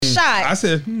shot. I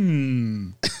said,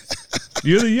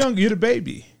 You're the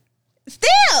baby.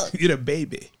 Still, You're the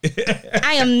baby.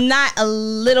 I am not a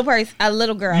little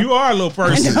girl. You are a little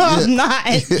person. No, I'm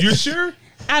not. You're sure?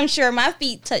 I'm sure my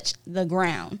feet touch the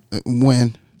ground.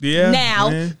 When? Yeah. Now.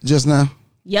 Man. Just now?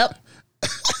 Yep.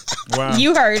 Wow.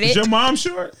 You heard Is it. your mom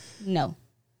short? No.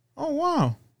 Oh,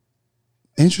 wow.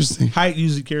 Interesting. Height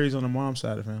usually carries on the mom's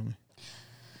side of the family.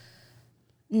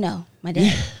 No. My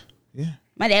dad. Yeah.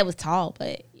 My dad was tall,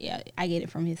 but yeah, I get it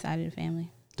from his side of the family.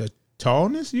 The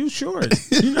tallness? You short.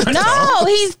 You're not No, tall.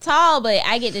 he's tall, but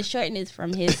I get the shortness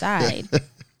from his side.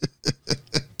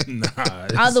 Nah.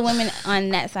 All the women on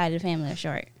that side of the family are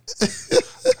short.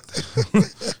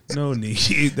 No need.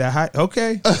 The height.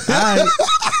 Okay.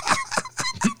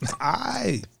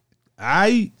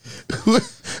 I.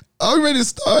 Are we ready to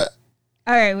start?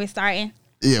 All right, we're starting.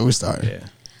 Yeah, we're starting.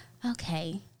 Yeah.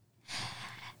 Okay.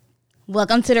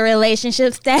 Welcome to the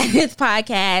Relationship Status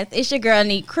Podcast. It's your girl,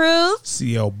 Neat Cruz.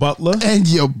 CL Butler. And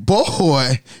your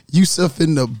boy, Yusuf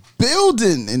in the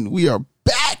building. And we are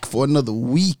back for another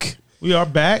week. We are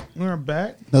back.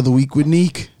 Another week with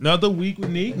Neek. Another week with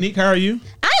Neek. Neek, how are you?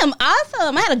 I am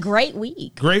awesome. I had a great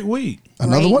week. Great week.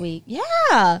 Another Great one? week.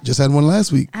 Yeah. Just had one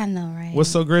last week. I know, right? What's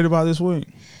so great about this week?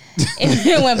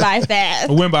 It went by fast.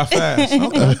 It went by fast.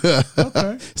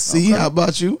 Okay. See, how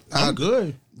about you? I'm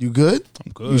good. You good?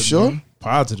 I'm good. You sure? Man.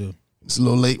 Positive. It's a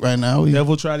little late right now.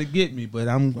 Devil tried to get me, but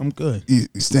I'm good. You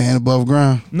staying above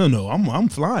ground? No, I'm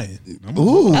flying.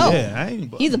 Ooh. Oh. Yeah, I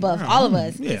ain't. He's above all of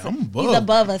us. Yeah, I'm above. He's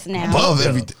above us now. Above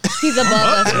everything. He's above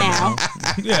us now.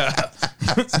 Yeah,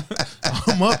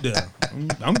 I'm up there.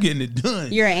 I'm getting it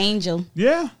done. You're an angel.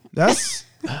 Yeah, that's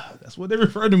what they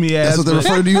refer to me as. That's what they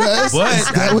refer to you as? But Is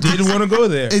that I what didn't want to go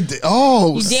there. You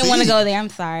You didn't want to go there. I'm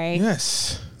sorry.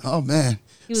 Yes. Oh, man.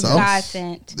 He was God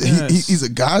sent. He's a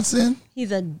godsend?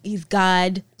 He's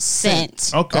God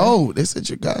sent. Okay. Oh, they said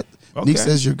you're God. Okay. Neek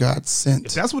says you're God If sent.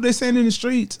 that's what they're saying in the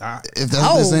streets, If that's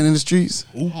what they're saying in the streets,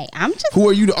 Hey, I'm just. who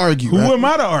are you to argue? who right? am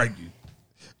I to argue?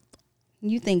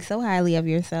 You think so highly of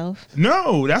yourself.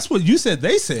 No, that's what you said.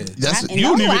 They said. That's I, You no,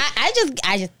 don't even-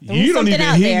 I just threw You don't something even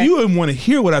out hear. there. You don't want to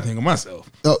hear what I think of myself.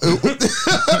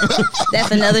 That's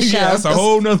another show. Yeah, that's a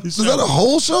whole nother Is show. that a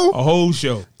whole show? A whole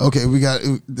show. Okay, we got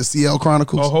the CL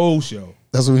Chronicles. A whole show.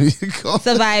 That's what we need to call it.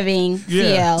 Surviving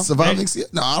Yeah. CL. Surviving CL?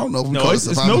 No, I don't know if we No, call it it's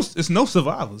surviving. no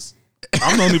survivors.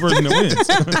 I'm the only person that wins.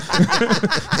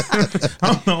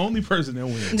 I'm the only person that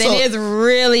wins. Then there's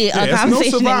really a it's no conversation that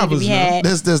need to survivors, be no. had.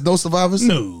 There's no survivors?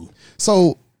 No.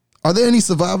 So, are there any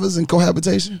survivors in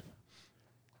cohabitation?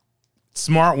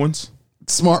 Smart ones.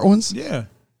 Smart ones? Yeah.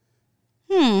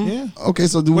 Yeah. Okay,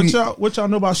 so do What we... y'all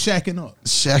know about shacking up?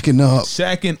 Shacking up.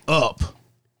 Shacking up.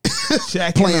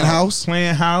 Shacking Playing up. house?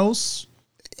 Playing house.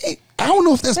 I don't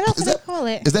know if that's... What else Is do they that, call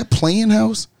it? is that playing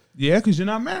house? Yeah, because you're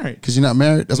not married. Because you're not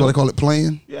married? That's why they call it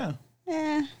playing? Yeah.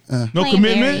 Eh, No playing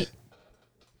commitment. married.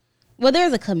 Well,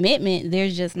 there's a commitment.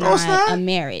 There's just No, it's not not. a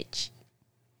marriage.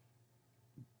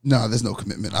 No, there's no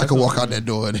commitment. I can walk out that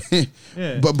door.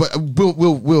 Yeah. But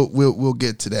we'll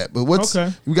get to that. But what's...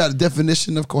 Okay. We got a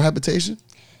definition of cohabitation?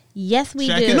 Yes, we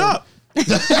Shacking do. up.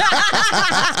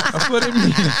 That's what it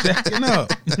means. Shacking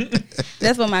up.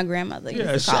 That's what my grandmother used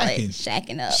Yeah, to call shacking. it.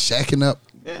 Shacking up. Shacking up.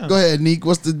 Yeah. Go ahead, Neek.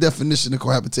 What's the definition of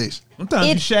cohabitation? Sometimes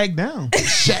you It- shack down.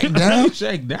 Shack You down?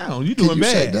 shack down. You Can doing you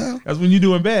bad. shack down? That's when you're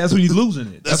doing bad. That's when you're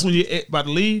losing it. That's when you're about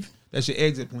to leave. That's your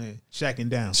exit plan. Shacking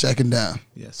down. Shacking down.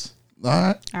 Yes. All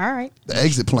right. All right. The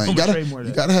exit plan. You I'm gonna gotta, trademark you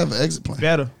that. gotta have an exit plan.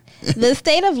 Better. The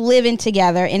state of living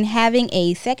together and having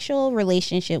a sexual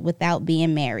relationship without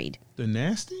being married. The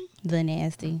nasty? The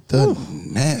nasty. The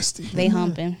nasty. They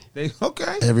humping. They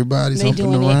okay. Everybody's They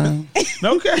humping doing it. around.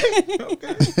 Okay.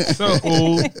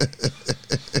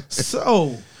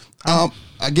 So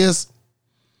I guess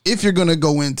if you're gonna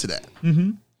go into that,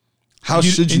 how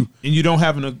should you? And you don't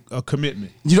have a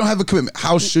commitment. You don't have a commitment.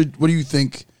 How should? What do you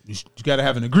think? You got to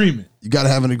have an agreement. You got to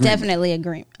have an agreement. Definitely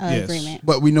Yes. agreement.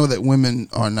 But we know that women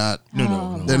are not.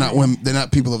 No. They're not women. They're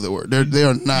not people of the word. They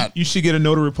are not. You should get a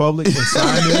notary public and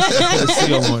sign it. Put a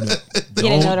seal on it. Get it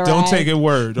Don't notarized. take it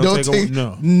word. Don't take it.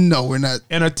 No. No, we're not.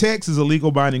 And a text is a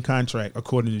legal binding contract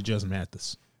according to Judge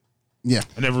Mathis. Yeah,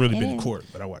 I never really been Yeah. in court,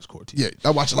 but I watch court TV. yeah.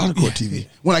 I watch a lot of court TV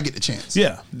when I get the chance.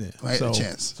 Yeah. I had a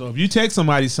chance. So if you text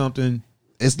somebody something,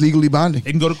 It's legally binding.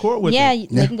 they can go to court with Yeah, it.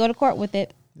 they can go to court with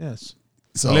it. Yes.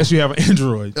 So Unless you have an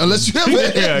Android. unless you have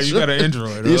an Yeah, you got an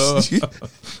Android.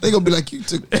 they gonna be like you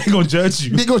took. They gonna judge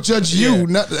you. They gonna judge you, Yeah.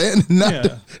 not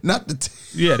Yeah. not the.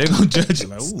 Yeah, they gonna judge you.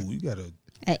 Like, ooh, you got a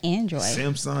An Android.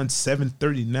 Samsung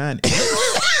 739.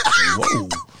 Whoa.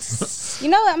 You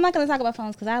know what? I'm not going to talk about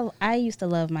phones because I used to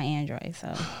love my Android, so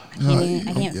I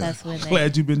can't fuss with it.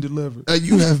 Glad you've been delivered.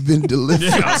 You have been delivered.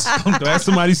 Yeah, I'm glad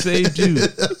somebody saved you.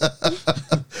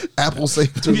 Apple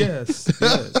saved you. Yes.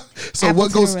 So Apple what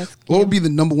to the goes? rescue. What would be the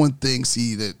number one thing?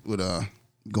 See that would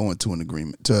go into an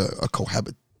agreement to a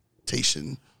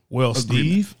cohabitation. Well,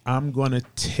 Steve, I'm going to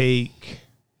take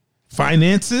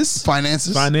finances.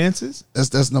 Finances.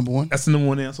 That's number one. That's the number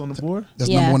one answer on the board. That's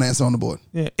Yeah. number one answer on the board.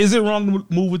 Yeah. Is it wrong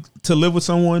to live with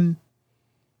someone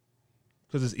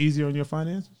because it's easier on your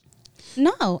finances?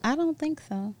 No, I don't think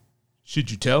so. Should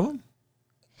you tell them?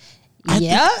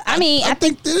 I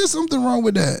think there is something wrong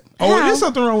with that. Oh, How? there's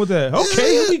something wrong with that.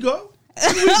 Okay, here we go.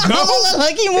 Here we go.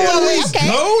 Look, you Here moving we away. Okay.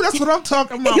 go. That's what I'm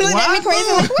talking about. You look at me crazy.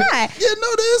 Why? Why? Yeah,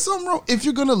 no, there is something wrong. If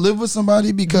you're gonna live with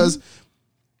somebody, because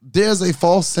there's a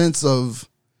false sense of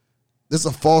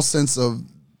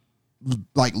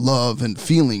like love and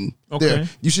feeling. Okay. There,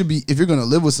 you should be, if you're gonna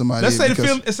live with somebody. Let's say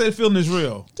because the feeling is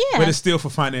real. Yeah. But it's still for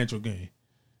financial gain.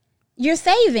 You're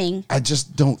saving. I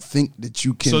just don't think that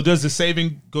you can. So does the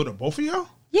saving go to both of y'all?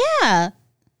 Yeah.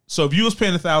 So if you was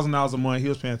paying $1,000 a month, he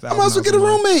was paying $1,000. I might as well get a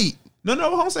roommate. No,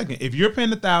 hold on a second. If you're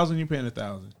paying $1,000, you're paying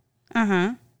 $1,000, Uh-huh.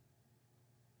 and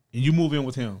you move in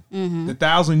with him, the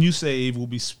 $1,000 you save will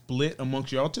be split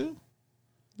amongst y'all two,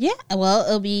 Yeah. Well,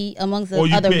 it'll be amongst the or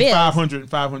you other pay bills.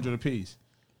 $500 apiece.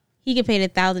 He could pay the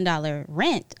 $1,000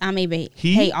 rent. I may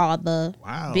He? pay all the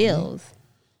Wow. bills.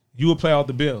 You will pay all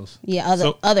the bills. Yeah,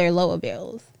 So- other lower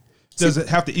bills. Does it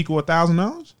have to equal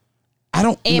 $1,000? I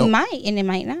don't It know. might, and it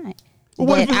might not. Well,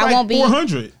 what if But it's I like won't be.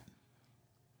 $400?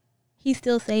 He's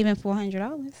still saving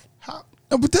 $400. How?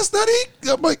 No, but that's not it.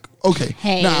 I'm like, okay.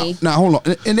 Hey. Now hold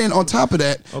on. And then on top of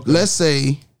that, Okay. let's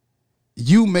say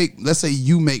you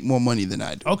make more money than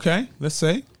I do. Okay, let's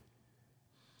say.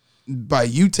 By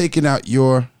you taking out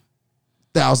your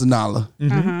 $1,000,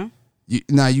 Uh-huh.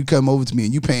 now you come over to me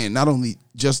and you paying not only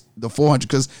just the $400,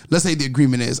 because let's say the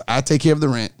agreement is I take care of the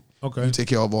rent, Okay. you take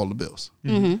care of all the bills.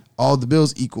 Mm-hmm. All the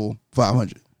bills equal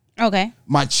 $500. Okay.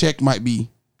 My check might be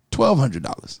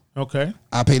 $1,200. Okay.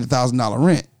 I paid $1,000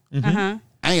 rent. Uh-huh.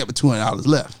 I ain't got but $200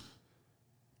 left.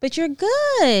 But you're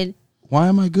good. Why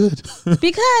am I good?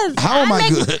 Because How am I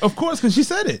make- good? Of course, because she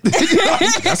said it.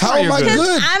 How am I you're good.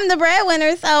 good? I'm the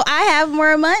breadwinner, so I have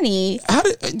more money. How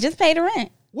did, Just pay the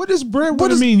rent. What does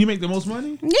breadwinner mean? You make the most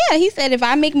money? Yeah, he said if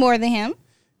I make more than him.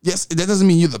 yes, that doesn't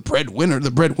mean you're the breadwinner.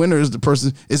 The breadwinner is the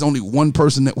person. Is only one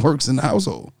person that works in the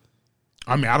household.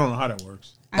 I mean, I don't know how that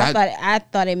works. I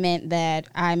thought it meant that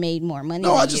I made more money.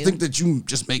 No, than I just you. think that you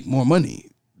just make more money.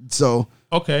 So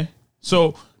Okay.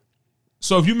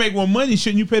 So if you make more money,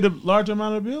 shouldn't you pay the larger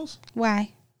amount of bills? Why? what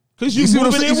Because you I'm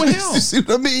moving in saying? with You him. see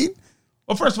what I mean?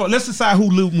 Well, first of all, let's decide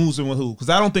who moves in with who. Because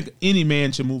I don't think any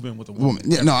man should move in with a woman. Woman.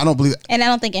 Yeah, no, I don't believe that. And I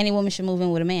don't think any woman should move in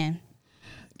with a man.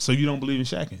 So you don't believe in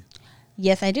shacking?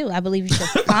 Yes, I do. I believe you should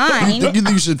find You think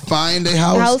you should find a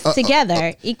house? house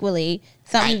together equally.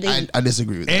 Something I that,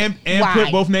 disagree with that. And Why?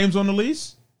 put both names on the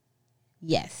lease?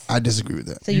 yes. I disagree with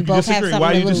that. So you both have disagree. something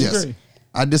Why to you lose. disagree? Yes,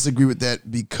 I disagree with that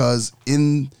because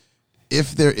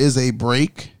if there is a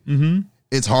break,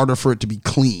 it's harder for it to be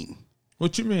clean.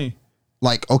 What you mean?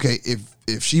 Like, okay,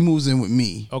 if she moves in with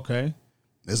me, Okay.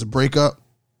 there's a breakup.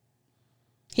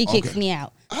 He kicks Okay. me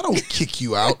out. I don't kick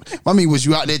you out. I mean, was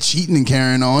you out there cheating and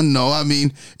carrying on? No, I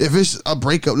mean, if it's a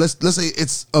breakup, let's say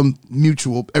it's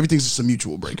mutual. Everything's just a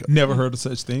mutual breakup. Never heard of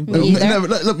such thing. Me either. Never,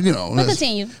 you know, let's-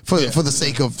 continue. for the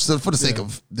sake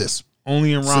of this.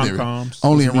 Only in scenario. rom-coms.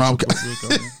 Only in rom-com.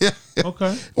 Yeah.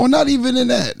 Okay. Well, not even in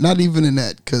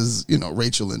that, because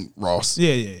Rachel and Ross.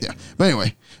 Yeah. But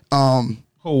anyway,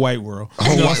 Whole white world.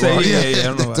 Whole You know white what I'm world, saying? yeah. Yeah.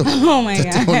 I don't know about Oh my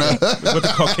God. what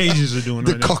the Caucasians are doing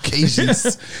the right now.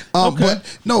 Caucasians. Okay.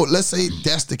 But no, let's say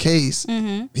that's the case.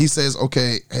 Mm-hmm. He says,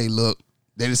 okay, hey, look,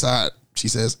 they decide. She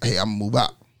says, hey, I'm gonna move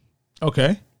out.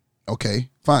 Okay. Okay,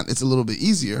 fine. It's a little bit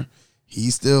easier.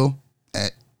 He's still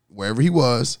at wherever he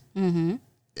was. Mm-hmm.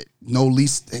 No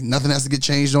lease. Nothing has to get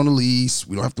changed on the lease.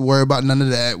 We don't have to worry about none of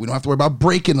that. We don't have to worry about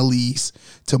breaking the lease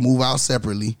to move out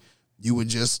separately. You would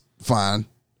just find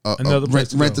Another place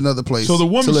to rent go. another place. So the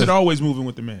to woman live. should always move in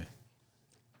with the man.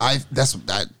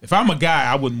 If I'm a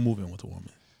guy, I wouldn't move in with a woman.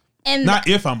 And Not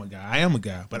if I'm a guy. I am a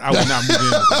guy, but I would not move in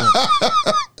with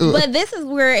a woman. but this is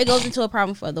where it goes into a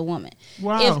problem for the woman.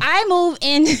 Wow. If I move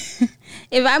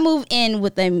in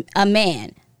with a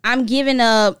man, I'm giving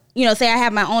up, say I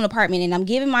have my own apartment and I'm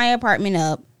giving my apartment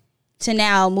up to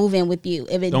now move in with you.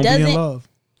 If it Don't be in doesn't love.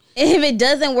 if it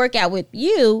doesn't work out with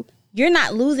you, you're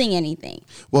not losing anything.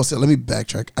 Well, so let me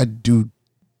backtrack. I do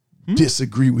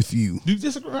disagree with you. Do you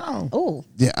disagree? Oh. Oh.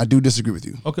 Yeah, I do disagree with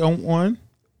you. Okay, on one,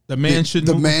 the man should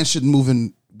The move man should move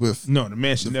in with. No, the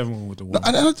man should never move with the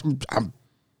woman.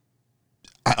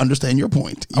 I understand your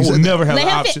point. I would never have Let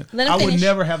the him option. let him I would finish.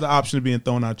 never have the option of being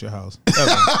thrown out your house.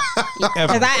 Ever.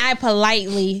 Ever. Because I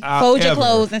politely fold your Ever.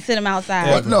 clothes and sit them outside.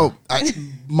 But no,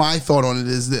 my thought on it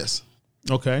is this: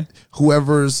 Okay.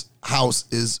 whoever's house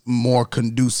is more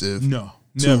conducive No.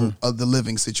 Never. to the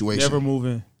living situation. Never move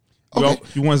in. Okay.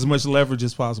 You want as much leverage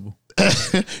as possible.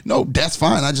 No, that's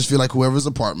fine. I just feel like whoever's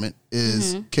apartment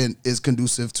is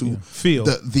conducive to Feel.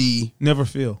 the Never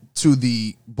feel. to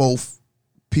the both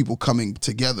people coming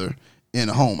together in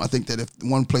a home. I think that if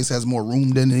one place has more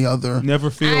room than the other, Never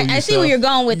feel. I see where you're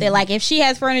going with it. Like if she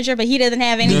has furniture but he doesn't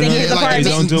have anything in his like, apartment.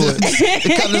 don't do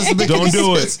it. Don't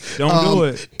do it. Don't do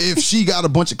it. If she got a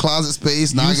bunch of closet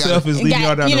space, now I Yourself got. is leading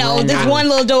y'all down You the know, wrong this way. one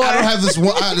little door I don't have this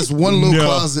one. I have this one little No.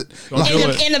 closet Don't do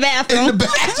it. in the bathroom.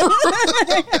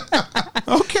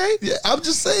 Okay, yeah, I'm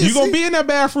just saying. You're gonna see? be in that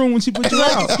bathroom when she put you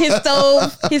out. his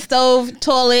stove,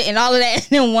 toilet, and all of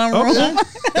that in one room.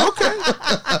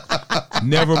 Okay.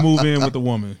 Never move in with a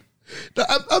woman. No,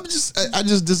 I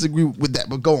just disagree with that.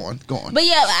 But go on. But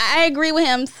yeah, I agree with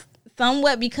him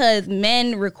somewhat because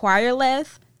men require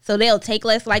less, so they'll take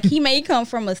less. Like he may come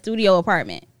from a studio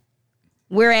apartment,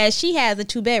 whereas she has a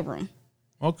 2-bedroom,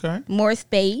 Okay. more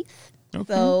space.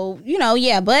 Okay. So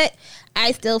but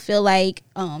I still feel like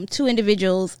 2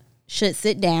 individuals should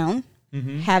sit down,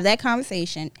 have that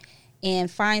conversation, and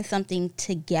find something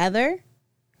together,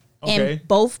 Okay. and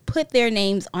both put their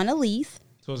names on a lease.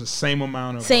 So it's the same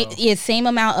amount of Same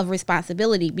amount of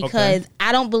responsibility because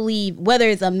I don't believe whether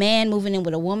it's a man moving in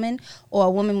with a woman or a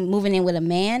woman moving in with a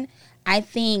man, I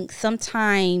think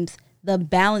sometimes the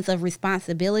balance of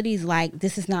responsibilities, like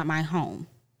this is not my home.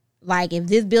 Like if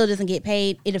this bill doesn't get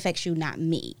paid, it affects you, not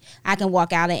me. I can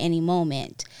walk out at any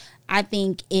moment. I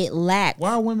think it lacks.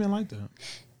 Why are women like that?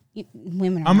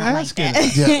 Women are I'm not asking.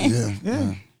 like that.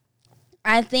 Yeah.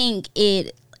 I think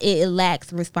it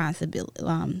lacks responsibility,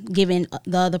 giving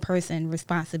the other person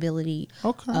responsibility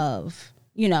Okay. of,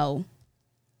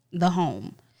 the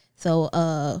home.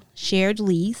 So shared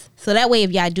lease. So that way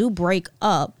if y'all do break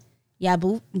up, y'all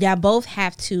both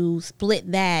have to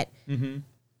split that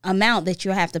amount that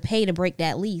you'll have to pay to break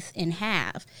that lease in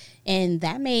half. And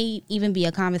that may even be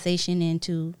a conversation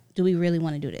into, do we really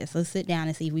want to do this? Let's sit down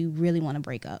and see if we really want to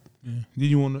break up. Yeah. Did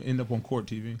you want to end up on court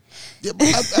TV? Yeah,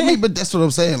 but I mean, but that's what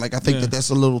I'm saying. Like, I think that that's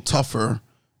a little tougher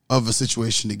of a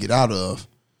situation to get out of,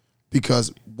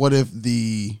 because what if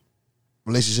the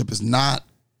relationship is not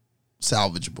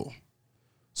salvageable?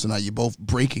 So now you're both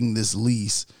breaking this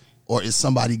lease, or is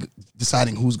somebody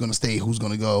deciding who's going to stay, who's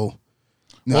going to go?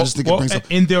 No, I just think it brings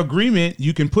up in the agreement,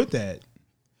 you can put that.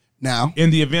 now. In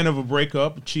the event of a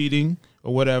breakup, cheating,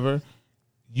 or whatever,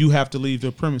 you have to leave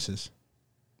the premises.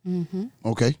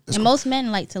 Okay, that's And most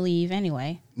men like to leave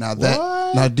anyway. now that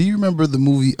What? now, do you remember the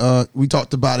movie? We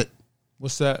talked about it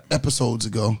What's that? episodes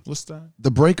ago. What's that?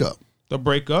 The Breakup The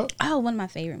breakup? Oh, one of my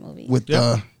favorite movies. with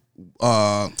Yep.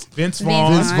 Vince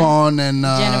Vaughn. Vince Vaughn and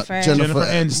Jennifer Jennifer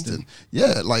Aniston. Aniston.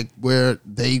 Yeah, like where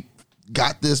they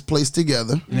got this place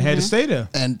together And they had to stay there.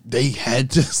 and they had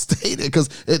to stay there because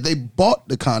they bought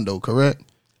the condo, correct?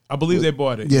 I believe they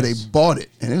bought it. Yeah, yes. they bought it,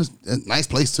 and it was a nice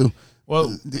place too.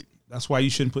 Well, that's why you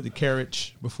shouldn't put the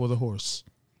carriage before the horse.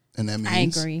 And that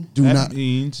means I agree. Do That not.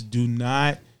 means do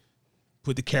not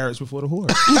put the carriage before the horse.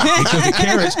 Because the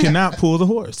carriage cannot pull the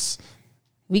horse.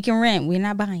 We can rent. We're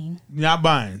not buying. You're not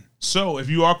buying. So if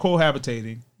you are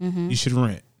cohabitating, you should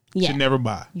rent. You Yeah. should never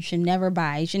buy. You should never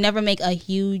buy. You should never make a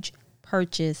huge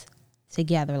purchase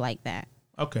together like that.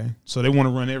 Okay. So they want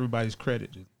to run everybody's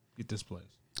credit to get this place.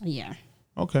 Yeah.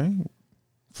 Okay.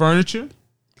 Furniture.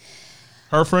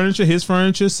 Her furniture, his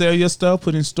furniture, sell your stuff,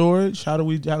 put in storage. How do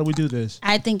we do this?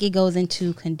 I think it goes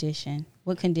into condition.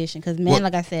 What condition? Because men, What?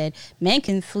 like I said, men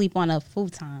can sleep on a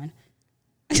futon.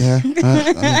 Yeah,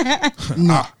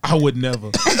 I would never.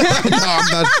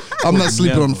 no, I'm not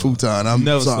sleeping Never. on the futon. I'm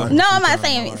Never sorry. slept. No, I'm not Futon,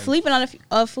 saying alright. sleeping on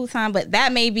a futon, but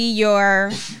that may be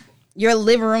your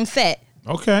living room set.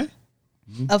 Okay.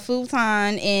 A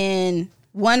futon and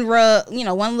one rug,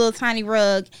 one little tiny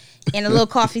rug and a little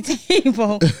coffee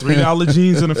table. $3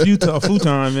 jeans and a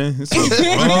futon, man.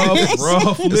 It's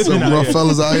rough living Some out rough here.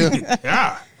 fellas out here.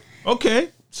 Yeah. Okay.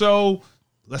 So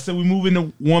let's say we move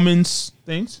into woman's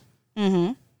things.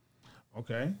 Mm-hmm.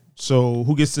 Okay. So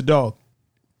who gets the dog?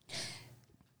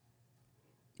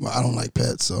 Well, I don't like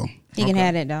pets, so He can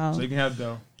have that dog. So you can have the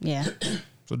dog. Yeah.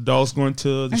 So the dog's going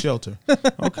to the shelter.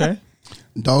 Okay.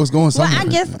 dog's going Well, somewhere. I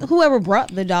guess whoever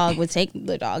brought the dog would take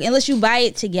the dog, unless you buy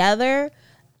it together.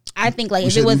 I think like we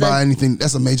if it was shouldn't buy a anything.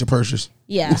 That's a major purchase.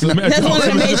 that's a one major of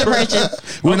the major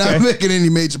purchases. We're Okay. not making any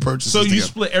major purchases. So you together.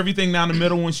 split everything down the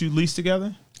middle once you lease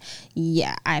together?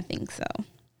 Yeah, I think so.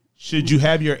 Should you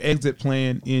have your exit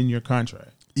plan in your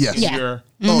contract? Yes. Yeah. Your-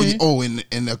 In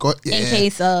the yeah. In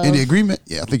case of- in the agreement.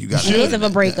 Yeah, I think you got In it. case of a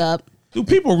breakup. do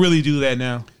people really do that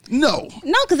now? No.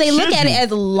 No, because they look Should at it you?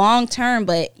 as long term,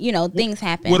 but things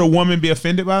happen. Would a woman be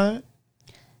offended by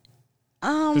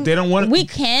that? If they don't want it? We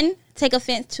can take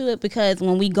offense to it because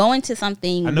when we go into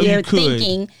something, I know we're you could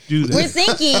thinking do that. we're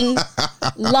thinking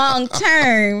long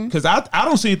term. Because I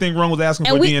don't see anything wrong with asking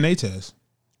And for a we- DNA test.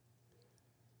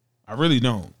 I really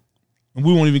don't. And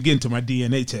we won't even get into my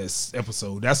DNA test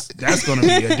episode. That's going to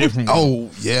be a different one. Oh,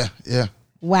 yeah.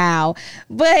 Wow,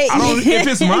 but I don't. If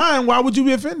it's mine, why would you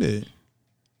be offended?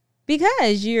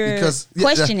 because you're Because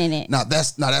questioning it. No,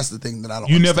 that's the thing that I don't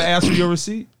You never understand. asked for your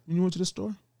receipt when you went to the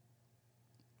store?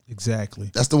 Exactly.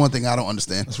 That's the one thing I don't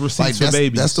understand. That's receipts for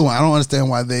babies. That's the one. I don't understand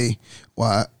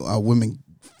why women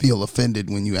feel offended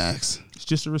when you ask. It's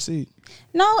just a receipt.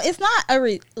 No, it's not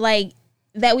like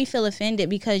that. We feel offended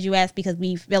because you asked because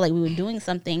we feel like we were doing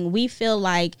something. We feel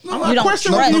like I'm you not don't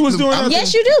questioning trust. whether you was doing nothing.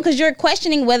 Yes, you do because you're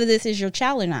questioning whether this is your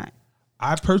child or not.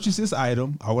 I purchased this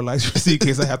item. I would like to receipt in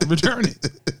case I have to return it.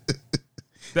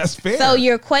 That's fair. So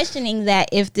you're questioning that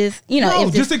if this, No,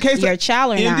 if this just in case your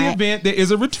child or in not. the event there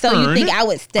is a return. So you think I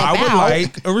would step I would out?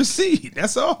 like a receipt.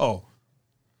 That's all.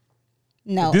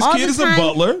 No, This all kid the is time, a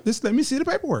butler. Just let me see the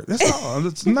paperwork. That's all.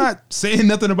 It's not saying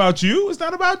nothing about you. It's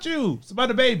not about you. It's about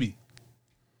the baby.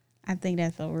 I think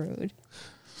that's so rude.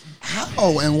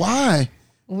 How and why?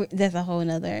 That's a whole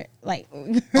nother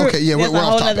Okay, yeah, we're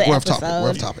off topic. We're off topic. We're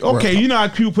off topic. We're off Okay, topic. you know how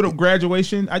people put up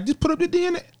graduation? I just put up the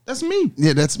DNA. That's me.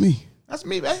 Yeah, that's me. That's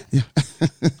me, man. Yeah.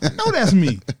 I know that's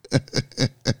me.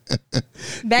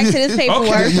 Back to this paperwork.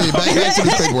 Yeah, yeah, back to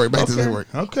this paperwork. Back to this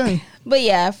paperwork. Okay. But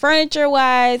yeah, furniture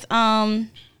wise,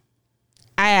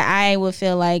 I would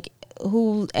feel like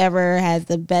whoever has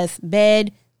the best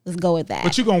bed, let's go with that.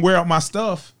 But you're going to wear out my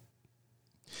stuff.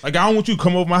 Like, I don't want you to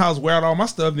come over my house, wear out all my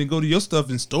stuff, and then go to your stuff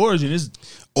in storage, and it's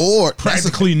Or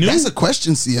practically new. That's a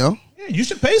question, CL. Yeah, you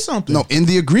should pay something. No, in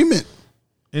the agreement.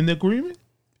 In the agreement?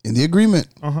 In the agreement.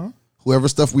 Uh-huh. Whoever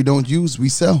stuff we don't use, we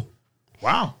sell.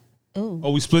 Wow. Ooh.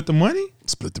 Oh, we split the money?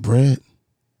 Split the bread.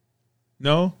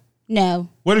 No? No.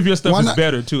 What if your stuff Why is not?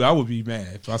 better, too? I would be mad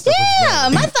if my stuff Yeah,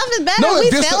 was my better. stuff is better. No, we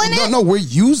if your selling stuff, it. no, we're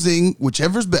using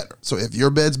whichever's better. So if your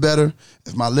bed's better,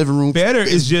 if my living room Better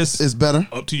is just is better,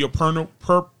 up to your Personal.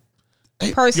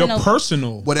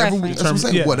 personal. whatever we, Preference. that's what I'm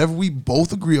saying, Yeah. whatever we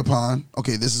both agree upon.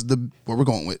 Okay, this is what we're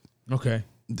going with. Okay.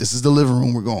 This is the living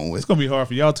room we're going with. It's going to be hard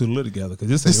for y'all two to live together because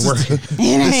this This ain't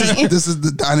is, working. this is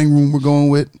the dining room we're going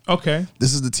with. Okay.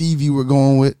 This is the TV we're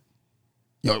going with.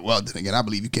 Well, then again, I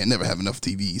believe you can't never have enough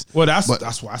TVs. Well, But-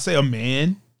 that's why I say a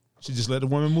man should just let the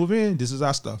woman move in. This is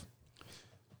our stuff.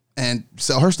 And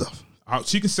sell her stuff.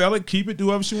 She can sell it, keep it, do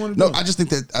whatever she want to No, do. I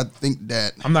think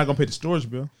that I'm not going to pay the storage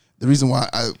bill. the reason why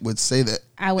I would say that.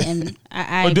 I wouldn't.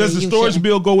 I Or does agree, the you storage shouldn't.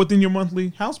 bill go within your monthly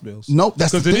house bills? Nope,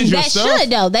 that's the because it thing. is That yourself. should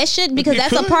though. That should because It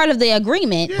that's a could. part of the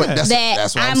agreement. Yeah. But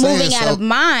that's what I'm I'm saying. moving out So- of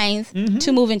mine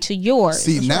to move into yours.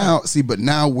 But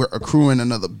now we're accruing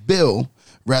another bill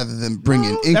rather than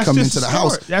bringing No, income that's just into the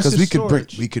house storage. That's because just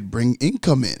storage. we could bring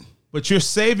income in. But you're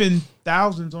saving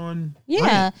thousands on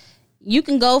Yeah. rent. You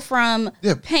can go from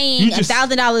Yeah. paying You just-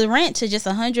 $1,000 rent to just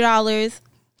 $100.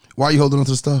 Why are you holding on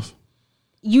to the stuff?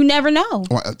 You never know.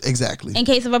 Why, exactly. In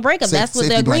case of a breakup, that's what the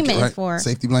Safety agreement blanket, is for. right?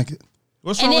 Safety blanket.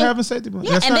 What's And wrong with then- having safety blanket?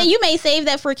 Yeah, That's and not- then you may save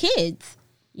that for kids.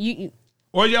 You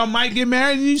or y'all might get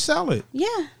married and you sell it. yeah.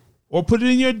 Or put it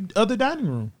in your other dining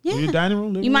room. Or Yeah. your dining room,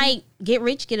 living You room. might get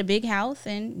rich, get a big house,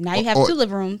 and now you have Or- 2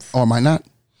 living rooms. Or might not.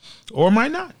 Or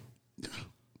might not.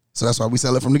 So that's why we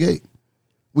sell it from the gate.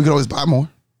 We could always buy more.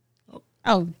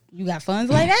 Oh, you got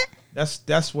funds like that?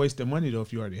 That's wasted money though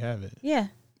if you already have it. Yeah.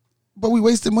 But we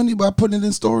wasted money by putting it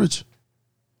in storage.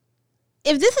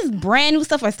 If this is brand new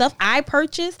stuff or stuff I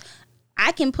purchased,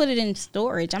 I can put it in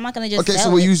storage. I'm not gonna just Okay, sell so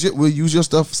we'll it. use your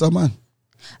stuff, sell mine.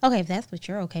 Okay, if that's what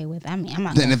you're okay with, I mean, I'm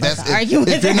not Then gonna if fuss that's or argue with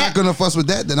if you're that. not gonna fuss with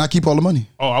that, then I keep all the money.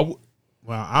 Oh,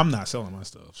 well, I'm not selling my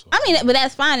stuff. So. I mean, but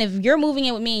that's fine. If you're moving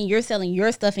in with me and you're selling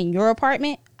your stuff in your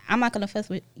apartment, I'm not gonna fuss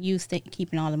with you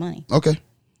keeping all the money. Okay.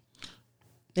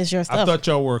 It's your I stuff. thought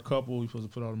y'all were a couple. We supposed to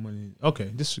put all the money in.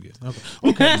 Okay, this is good.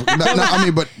 Okay. I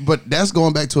mean, but that's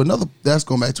going back to another. That's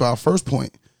going back to our first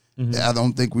point. That I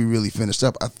don't think we really finished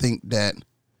up. I think that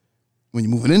when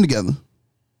you're moving in together,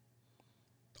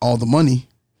 all the money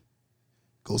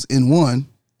goes in one.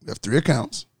 We have 3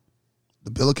 accounts: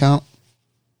 the bill account,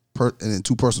 and then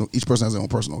 2 personal. Each person has their own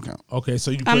personal account. Okay,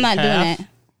 so you. Put I'm not half, doing that.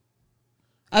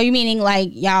 Oh, you meaning like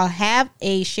y'all have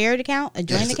a shared account, a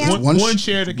joint Yes, account? One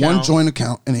shared account. one joint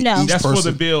account, and then No. each That's person.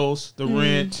 for the bills, the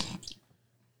rent.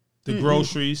 the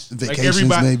groceries, Vacations,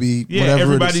 maybe, whatever it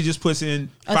everybody is. just puts in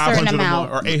A certain 500 a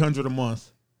amount. month or 800 a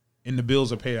month, and the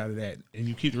bills are paid out of that, and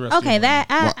you keep the rest. Okay, of your money.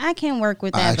 that I can work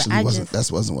with I that, but actually I wasn't. just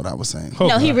That wasn't what I was saying. Oh,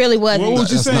 no, he God. really wasn't. What was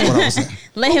you That's not saying? what I was saying.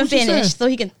 Let him was you finish saying? so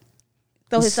he can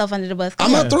throw himself under the bus. Go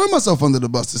I'm ahead. not throwing myself under the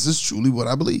bus. This is truly what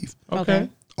I believe. Okay.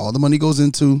 All the money goes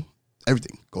into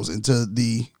everything. Goes into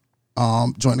the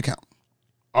joint account.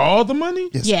 All the money?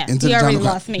 Yes. Yeah, into he the already joint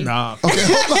account. lost me. Nah. Okay,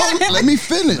 hold on. Let me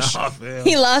finish. Nah, fam.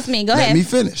 He lost me. Go Let ahead. me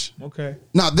finish. Okay.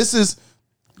 Now this is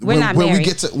We're not when we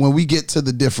married. get to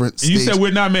the different And you stage. said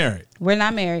we're not married. We're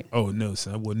not married. Oh no,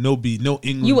 son. Well, no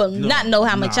England. You will no, not know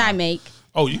how much nah. I make.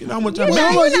 Oh, you know how much I You're make?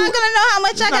 not, Well, you're not gonna know how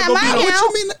much I not got gonna in my be no- What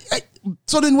account. you mean? Hey,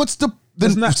 so then what's the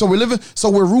then? not- So we're living. So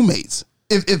we're roommates.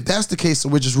 If that's the case, so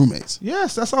we're just roommates.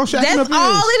 Yes, that's all shacking That's up is.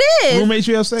 all it is. Roommates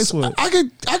you have sex with. I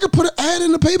could put an ad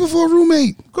in the paper for a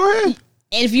roommate. Go ahead.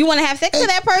 And if you want to have sex with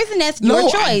that person, that's No, your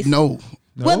choice. no.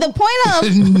 Well, the point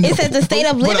of No. it says the state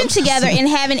of But living I'm together and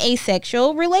having a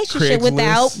sexual relationship Craigslist.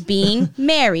 without being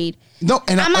married. No,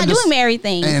 and I'm not doing married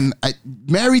things. And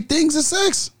married things is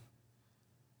sex.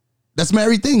 That's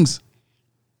married things.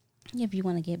 If you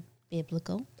want to get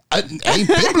biblical. Ain't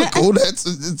biblical.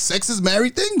 That's sex is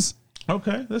married things.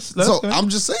 Okay, let's So go. I'm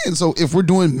just saying. So if we're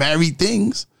doing married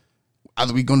things,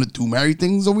 either we going to do married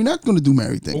things or we're not going to do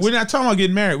married things. But we're not talking about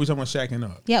getting married. We're talking about shacking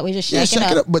up. Yeah, we're just Yeah, shaking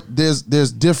check up. it up. But there's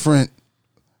different.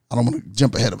 I don't want to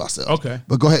jump ahead of ourselves. Okay.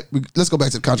 But go ahead. Let's go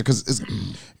back to the contract because it's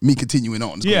me continuing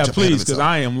on. It's gonna Yeah, jump ahead of please, because itself.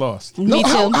 I am lost No, Me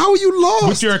how too. are you lost?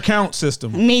 with your account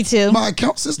system. Me too. My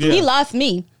account system. Yeah. He lost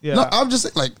me. Yeah, No, I'm just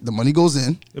saying, like the money goes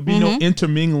in. there'll be no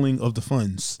intermingling of the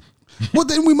funds. Well,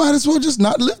 then we might as well just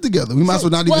not live together. We might as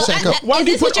well not even Well, shack I- up. Why Is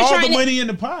do you this what put you're all the trying to- money in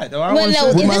the pot? though? I Well, wanna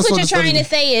no, say- We might is as this well what you're just not trying to even-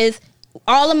 say is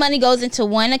all the money goes into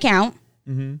one account.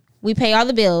 Mm-hmm. We pay all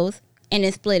the bills and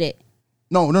then split it.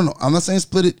 No. I'm not saying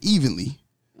split it evenly.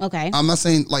 Okay. I'm not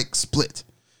saying like split.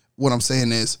 What I'm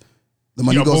saying is the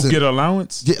money Y'all goes both in. get an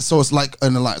allowance? Yeah, so it's like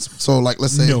an alliance. So like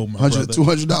let's say No, my $100, brother.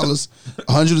 $200,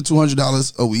 $100 to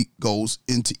 $200 a week goes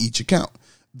into each account,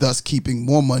 thus keeping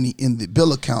more money in the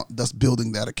bill account, thus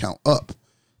building that account up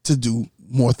to do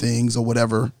more things or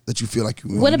whatever that you feel like you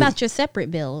want What to about do. your separate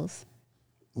bills?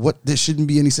 What there shouldn't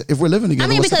be any if we're living together. I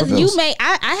mean, what's because separate you bills? may,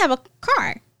 I have a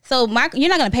car, so you're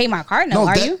not going to pay my car, no,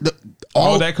 are you?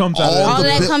 All that comes out of that. All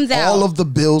that comes out. All of the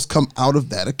bills come out of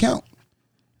that account.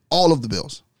 All of the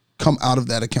bills come out of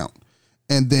that account,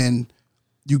 and then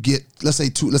you get let's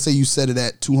say you set it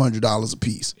at $200 a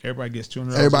piece. Everybody gets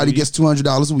 $200. Everybody gets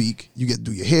 $200 a week. You get to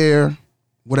do your hair,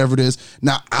 whatever it is.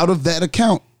 Now, out of that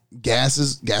account,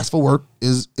 gas for work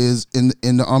is in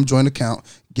the joint account.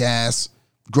 Gas,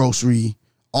 grocery,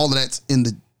 all of that's in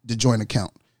the joint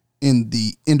account. In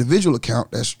the individual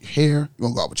account, that's your hair. You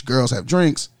want to go out with your girls, have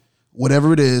drinks,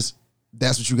 whatever it is.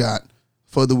 That's what you got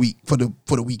for the week, for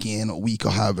the weekend or week or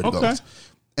however it Okay. goes,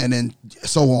 and then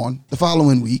so on the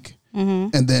following week,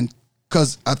 and then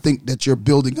because I think that you're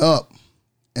building up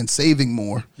and saving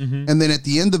more, and then at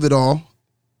the end of it all,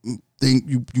 then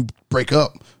you break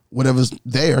up whatever's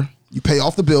there. You pay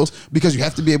off the bills because you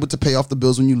have to be able to pay off the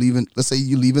bills when you leaving. Let's say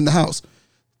you leaving the house,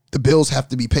 the bills have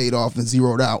to be paid off and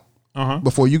zeroed out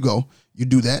before you go. You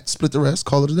do that, split the rest,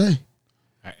 call it a day.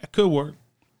 It could work.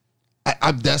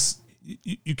 That's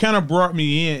You kind of brought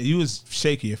me in. You was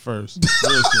shaky at first.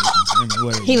 Real shaky in a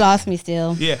way. He lost me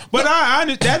still. Yeah, but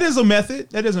I that is a method.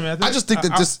 That is a method. I just think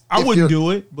that just I if wouldn't you're-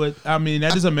 do it, but I mean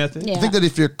that is a method. Yeah. I think that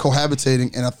if you're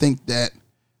cohabitating, and I think that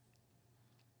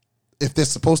if there's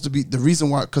supposed to be the reason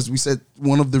why, because we said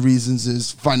one of the reasons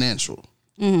is financial.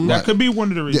 That could be one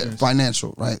of the Yeah, reasons.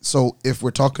 financial, right? So if we're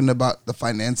talking about the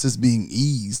finances being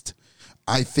eased,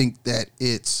 I think that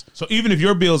it's So even if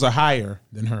your bills are higher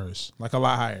than hers, like a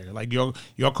lot higher, like your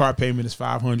car payment is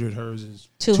 $500, hers is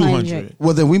 200. $200.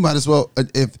 well. Then we might as well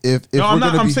if No, I'm we're not.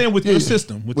 gonna I'm be- saying with yeah, your yeah.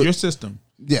 system, with your system,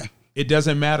 Yeah, it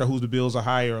doesn't matter who the bills are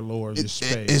higher or lower. Just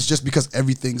pay. it's just because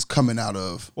everything's coming out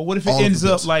of. But what if all it of the ends up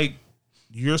bills. like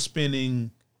you're spending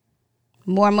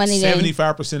More money than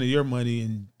 75% of your money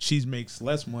and she makes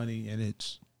less money and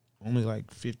it's only like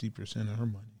 50% of her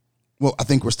money Well, I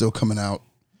think we're still coming out.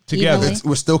 together? Evenly.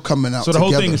 We're still coming out. So the whole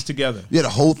together. thing is together. Yeah, the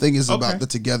whole thing is Okay. about the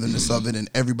togetherness of it and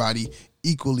everybody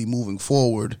equally moving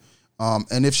forward.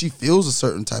 And if she feels a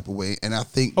certain type of way, and I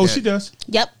think Oh, that- she does.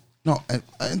 Yep. No,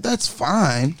 and that's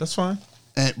fine. That's fine.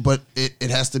 But it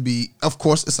has to be, of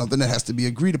course, it's something that has to be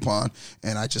agreed upon.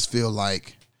 And I just feel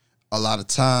like a lot of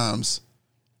times,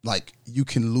 like you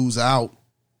can lose out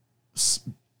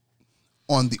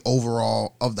on the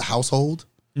overall of the household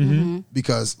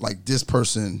because like this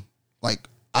person, like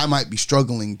I might be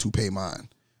struggling to pay mine.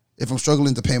 If I'm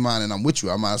struggling to pay mine and I'm with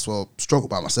you, I might as well struggle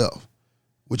by myself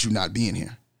with you not being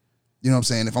here. You know what I'm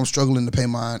saying? If I'm struggling to pay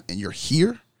mine and you're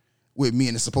here with me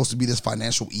and it's supposed to be this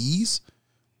financial ease,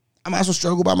 I might as well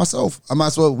struggle by myself. We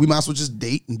might as well just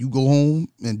date and you go home,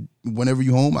 and whenever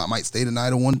you home, I might stay the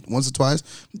night or once or twice.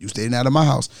 You stay the night at my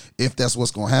house if that's what's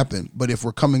going to happen. But if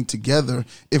we're coming together,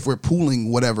 if we're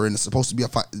pooling whatever, and it's supposed to be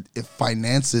if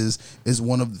finances is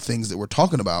one of the things that we're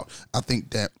talking about, I think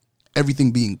that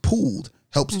everything being pooled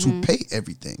helps to pay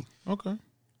everything. Okay.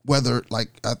 Whether, like,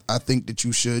 I think that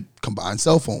you should combine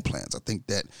cell phone plans. I think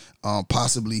that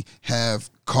possibly have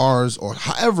cars or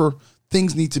however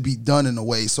things need to be done in a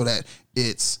way so that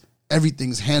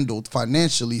everything's handled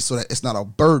financially so that it's not a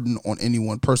burden on any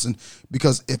one person.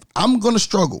 Because if I'm going to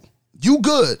struggle, you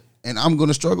good, and I'm going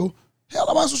to struggle, hell,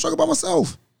 I might as well struggle by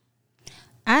myself.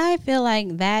 I feel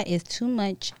like that is too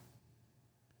much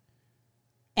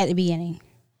at the beginning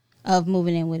of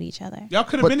moving in with each other. Y'all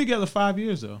could have been together 5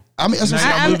 years though. I mean, that's what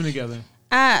now I'm y'all living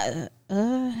together.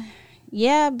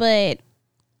 Yeah, but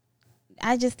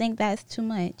I just think that's too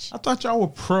much. I thought y'all were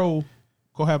pro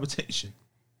cohabitation.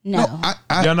 No,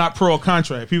 Y'all not pro a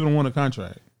contract. People don't want a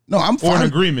contract. No, I'm fine. Or an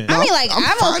agreement. I mean, like,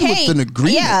 I'm fine okay with an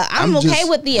agreement. Yeah, I'm okay just,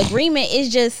 with the agreement. It's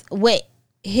just what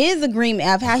his agreement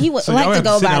of how he would So like y'all to have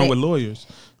go sit about down it. with lawyers.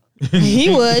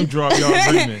 He would. Draw up y'all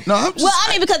agreement. No, I'm just, Well,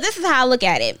 I mean, because this is how I look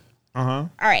at it. Uh-huh. All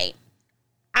right,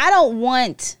 I don't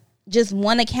want just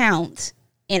one account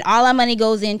and all our money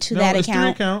goes into that it's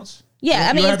account. 3 accounts. Yeah,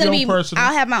 I mean, it's gonna be. Personal.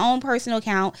 I'll have my own personal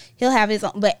account. He'll have his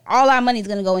own, but all our money is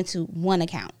gonna go into one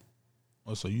account.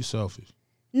 Oh, so you selfish.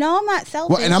 No, I'm not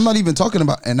selfish. well, and I'm not even talking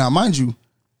about, and now mind you,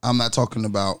 I'm not talking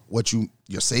about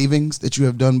your savings that you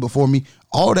have done before me.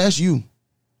 All that's you.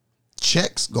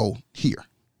 Checks go here.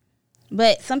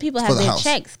 But some people For have the their house.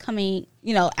 checks coming,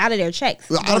 out of their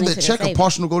checks. Out of going that into check, their a savings.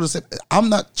 portion will go to save. I'm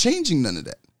not changing none of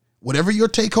that. Whatever your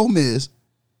take home is,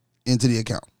 into the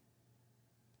account.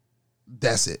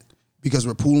 That's it. Because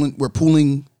we're pooling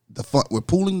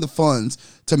the funds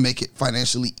to make it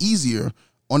financially easier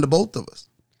on the both of us.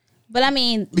 But I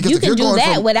mean, Because you if you're can do going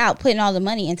that from- without putting all the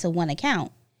money into one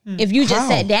account. If you just How?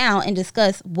 sat down and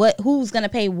discuss who's going to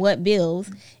pay what bills.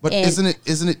 But and isn't it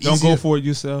easier? Don't go for it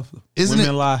yourself. Isn't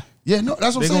Women it- lie. Yeah, no,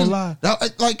 that's what They I'm saying. gonna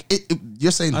lie.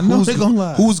 You're saying I know they gonna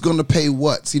lie. who's going to pay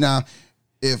what? See, now,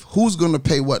 if who's going to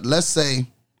pay what? Let's say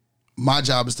my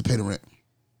job is to pay the rent.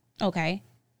 Okay.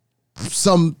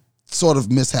 Some sort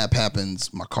of mishap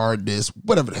happens. My card,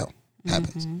 whatever the hell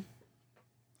happens.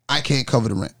 I can't cover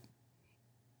the rent.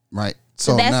 Right?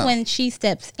 So That's now, when she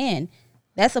steps in.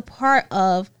 That's a part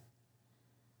of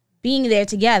being there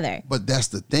together. but that's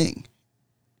the thing.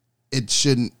 It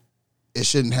shouldn't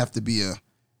have to be a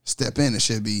step in. It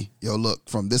should be, look,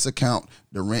 from this account,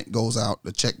 the rent goes out,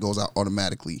 the check goes out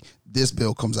automatically. This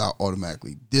bill comes out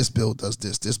automatically. This bill does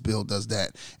this bill does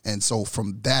that. And so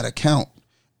from that account,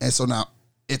 and so now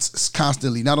it's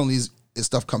constantly, not only is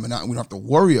stuff coming out and we don't have to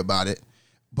worry about it,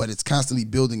 but it's constantly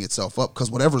building itself up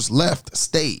because whatever's left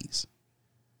stays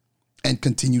and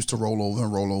continues to roll over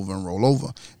and roll over and roll over.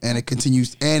 And it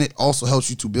continues, and it also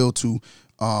helps you to build to,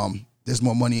 there's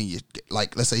more money in you.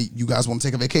 Like, let's say you guys want to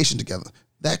take a vacation together.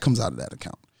 That comes out of that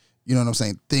account. You know what I'm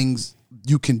saying? Things,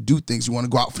 you can do things. You want to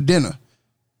go out for dinner.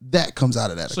 That comes out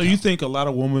of that So account. you think a lot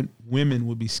of women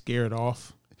would be scared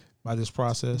off by this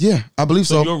process? Yeah, I believe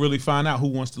So so. you'll really find out who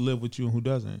wants to live with you and who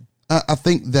doesn't. I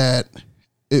think that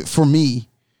for me,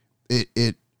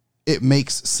 it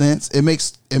makes sense. It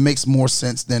makes more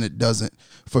sense than it doesn't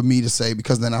for me to say,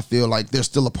 because then I feel like there's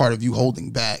still a part of you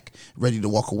holding back, ready to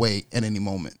walk away at any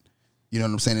moment. You know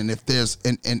what I'm saying? And if there's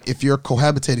and if you're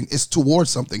cohabitating, it's towards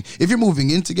something. If you're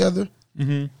moving in together,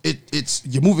 it's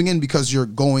you're moving in because you're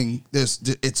going.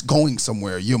 It's going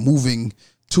somewhere. You're moving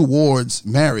towards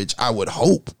marriage. I would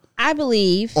hope. I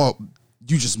believe. Or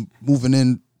you just moving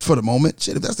in for the moment.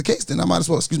 Shit, if that's the case, then I might as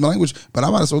well, excuse my language, but I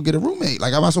might as well get a roommate.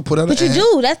 Like, I might as well put out. But you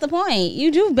do. That's the point.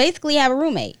 You do basically have a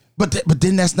roommate. But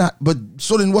then that's not. But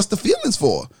so then, what's the feelings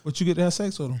for? But you get to have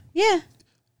sex with them. Yeah.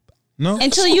 No.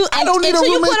 Until you. I don't need a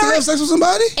roommate to have sex with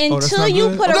somebody. that's Until not you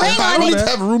good? put a Well, ring I on don't need it. to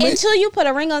have a roommate. Until you put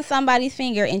a ring on somebody's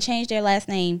finger and change their last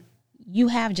name, you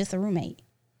have just a roommate.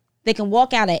 They can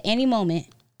walk out at any moment.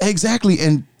 Exactly.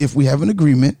 And if we have an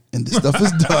agreement and this stuff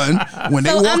is done, when they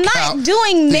So walk I'm not out,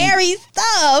 doing then- married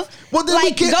stuff. Well, then we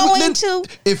like can't- going then to.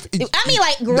 if- I mean,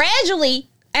 like gradually,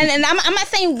 and I'm not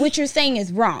saying what you're saying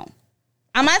is wrong.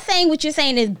 I'm not saying what you're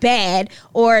saying is bad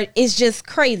or it's just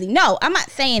crazy. No, I'm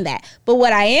not saying that. But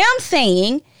what I am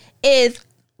saying is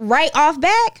right off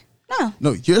back.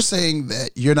 No, you're saying that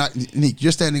you're not. Nick,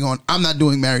 you're standing on. I'm not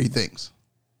doing married things.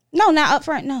 No, not up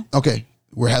front. No. Okay,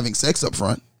 we're having sex up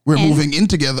front. We're And- moving in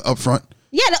together up front.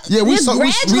 Yeah, we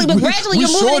gradually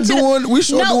you're moving into doing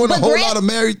a whole lot of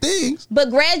married things. But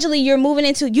gradually you're moving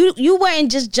into you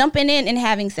weren't just jumping in and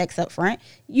having sex up front.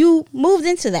 You moved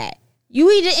into that. You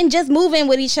didn't just move in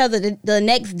with each other the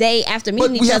next day after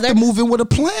meeting each other. But we have to move in with a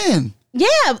plan. Yeah,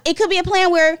 it could be a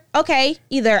plan where, okay,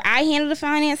 either I handle the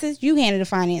finances, you handle the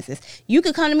finances. You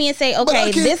could come to me and say,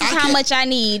 okay, this is how much I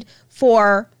need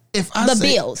for the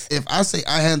bills. If I say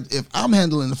if I'm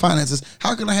handling the finances,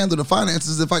 how can I handle the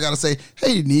finances if I got to say,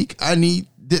 hey, Neek, I need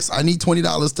this. I need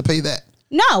 $20 to pay that.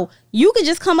 No, you could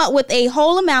just come up with a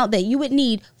whole amount that you would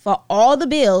need for all the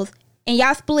bills, and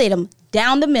y'all split them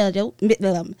down the middle, and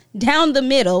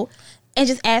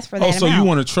just ask for that amount. So you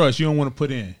want to trust? You don't want to put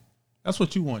in. That's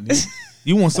what you want.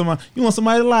 You want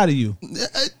somebody to lie to you.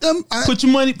 Put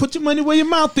your money where your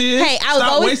mouth is. Hey, I was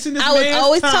always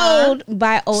told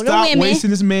by older women. Stop wasting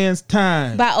this man's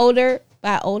time. By older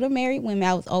married women,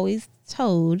 I was always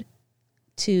told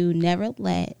to never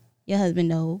let your husband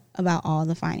know about all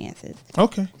the finances.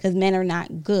 Okay. Because men are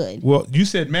not good. Well, you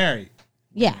said married.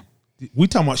 Yeah. We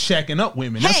talking about shacking up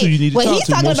women. That's who you need to talk to. Well, he's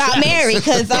talking about married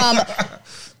because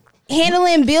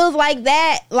handling bills like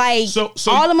that,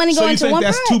 all the money going to one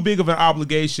that's person. too big of an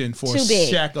obligation for a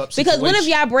shack up situation. Because what if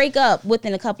y'all break up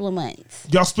within a couple of months?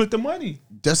 Y'all split the money.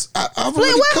 I've split already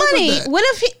what covered money? that. What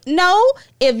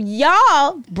if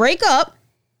y'all break up?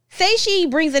 Say she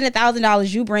brings in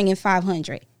 $1,000, you bring in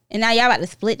 $500, and now y'all about to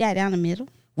split that down the middle.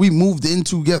 We moved in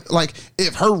together. Like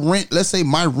if her rent, let's say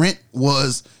my rent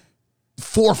was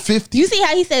 $450. You see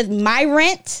how he says my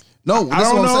rent? No,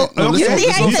 that's what I'm saying. You see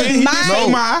how he says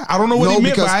my? I don't know what he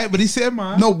meant by it, but he said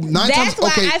mine. No, that's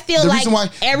why I feel like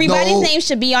everybody's name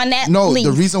should be on that lease.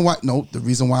 The reason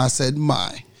why I said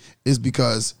my is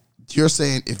because you're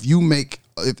saying if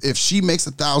she makes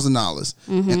 $1,000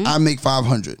 and I make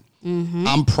 $500,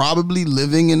 I'm probably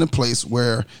living in a place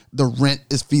where the rent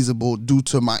is feasible due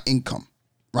to my income,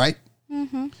 right?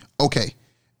 Okay.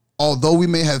 Although we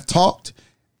may have talked,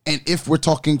 and if we're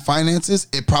talking finances,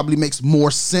 it probably makes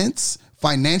more sense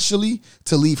financially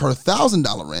to leave her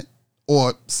 $1,000 rent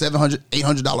or $700,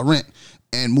 $800 rent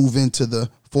and move into the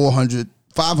 $400,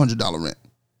 $500 rent.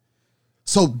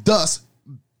 So thus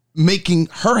making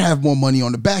her have more money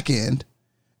on the back end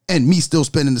and me still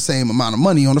spending the same amount of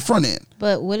money on the front end.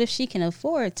 But what if she can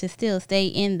afford to still stay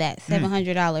in that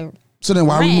 $700 So then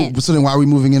why are we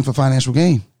moving in for financial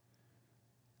gain?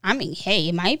 I mean, hey,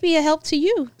 it might be a help to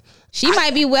you. She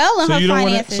might be well in her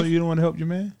finances. So you don't want to help your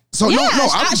man? So no,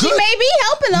 I'm good. She may be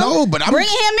helping him. No, but I'm bringing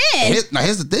him in.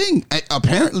 Here's the thing.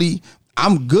 Apparently,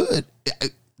 I'm good.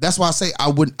 That's why I say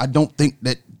I don't think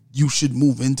that you should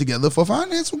move in together for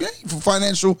financial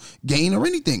gain or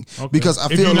anything. Okay. Because I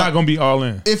feel you're not going to be all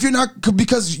in. If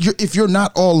you're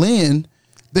not all in,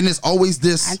 then it's always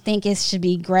this. I think it should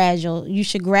be gradual. You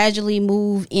should gradually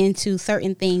move into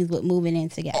certain things with moving in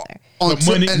together.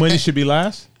 Money should be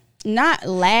last? Not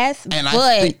last,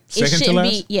 but it shouldn't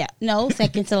be. Yeah, no,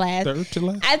 second to last. Third to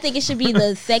last. I think it should be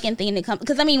the second thing that comes.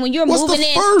 Because I mean, when you're moving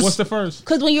in, what's the first?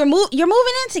 Because when you're moving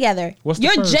in together, first?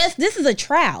 This is a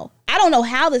trial. I don't know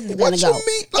how this is going to go.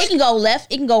 It can go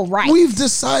left. It can go right. We've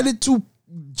decided to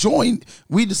join.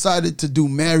 We decided to do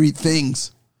married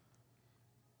things,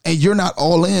 and you're not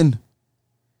all in.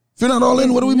 If you're not all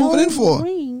in, what are we moving in for?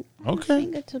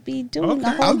 Okay. To be doing a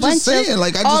whole I'm bunch just saying, of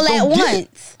like I just all don't at get once.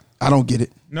 it. I don't get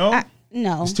it. No,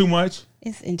 no, it's too much.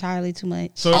 It's entirely too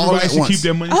much. So everybody should keep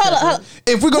their money separate. Hold up.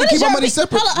 If we're gonna keep our money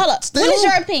separate, hold up. What is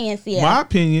your opinion, Sierra? My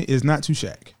opinion is not to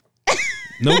shack.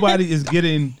 Nobody is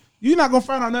getting. You're not gonna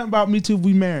find out nothing about me till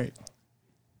we married.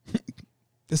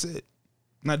 That's it.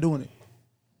 I'm not doing it.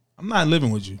 I'm not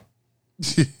living with you.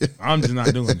 I'm just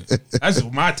not doing it. That's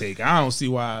my take. I don't see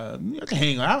why I can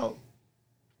hang out,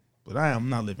 but I'm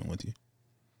not living with you.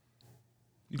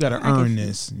 You gotta earn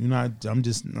this. I'm not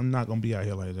gonna be out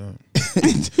here like that.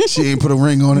 She ain't put a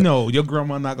ring on it. No, your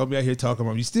grandma not gonna be out here talking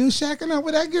about you still shacking up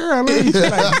with that girl. Like,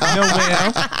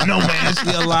 no man, she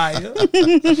a liar.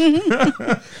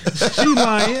 She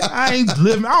lying. I ain't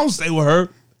living. I don't stay with her.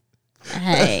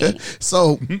 Hey.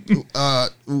 So,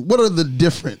 what are the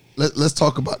different? Let's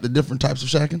talk about the different types of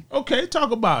shacking. Okay,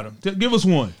 talk about them. Give us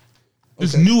one.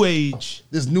 This new age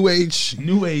shacking. New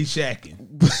age shacking.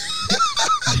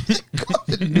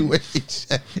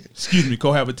 Excuse me,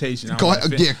 cohabitation.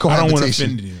 Cohabitation. I don't want to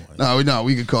offend anyone. No,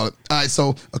 we can call it. All right,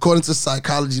 so according to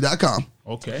psychology.com,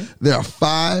 okay, there are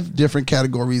 5 different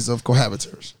categories of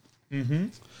cohabitors.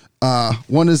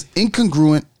 One is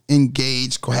incongruent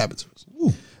engaged cohabitors.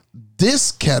 Ooh.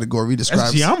 This category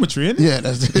describes... That's geometry, isn't it? Yeah,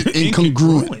 that's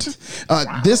incongruent.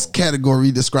 Wow. This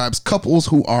category describes couples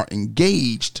who are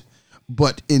engaged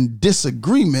but in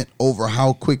disagreement over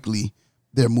how quickly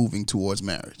they're moving towards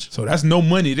marriage. So that's no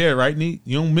money there, right, Neat?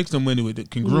 You don't mix no money with the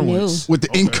congruence. With the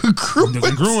incongruence. The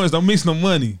congruence don't mix no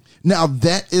money. Now,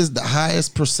 that is the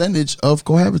highest percentage of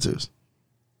cohabitors.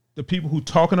 The people who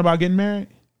talking about getting married?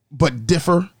 But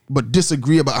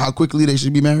disagree about how quickly they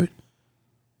should be married?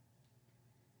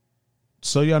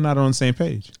 So y'all not on the same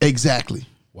page. Exactly.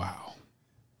 Wow.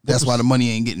 That's why the money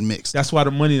ain't getting mixed. That's why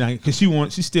the money not, because she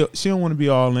don't want to be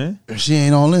all in. She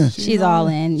ain't all in. She's all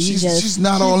in. She's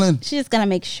not all in. She's gonna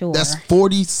make sure. That's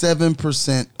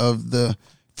 47% of the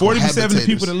 40% of the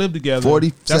people that live together.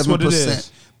 47%. That's what it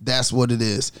is. That's what it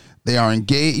is. They are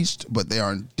engaged, but they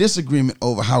are in disagreement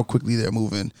over how quickly they're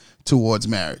moving towards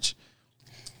marriage.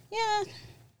 Yeah,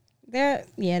 they're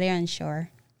unsure.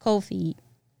 Cold feet.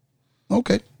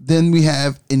 Okay. Then we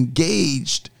have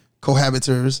engaged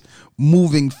cohabitors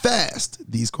moving fast.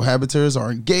 These cohabitors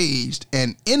are engaged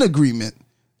and in agreement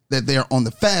that they are on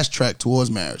the fast track towards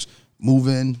marriage.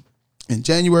 Moving in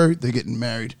January, they're getting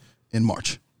married in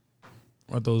March.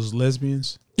 Are those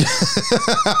lesbians? Are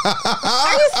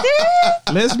you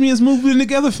serious? Lesbians moving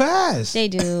together fast. They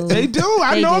do. They do.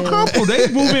 I They know do. a couple. They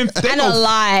moving. I know a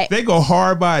lot. They go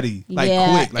hard body, like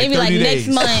quick, like It'd be 30 like days.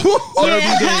 next month. 30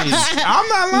 Yeah. days. I'm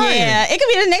not lying. Yeah, it could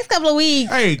be the next couple of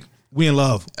weeks. Hey, we in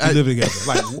love. We live together.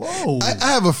 Like, whoa. I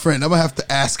have a friend. I'm going to have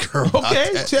to ask her about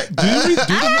Okay, that. check.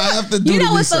 I have to do You know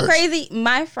the what's so research. crazy?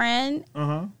 My friend,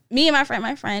 me and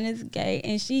my friend is gay,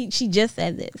 and she just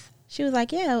said this. She was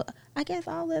like, "Yeah, I guess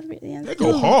all lesbians They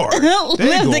go do hard. They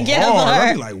live go together." hard.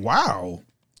 I be like, wow.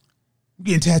 I'm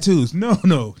getting tattoos. No. Don't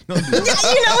do that.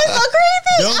 You know what's so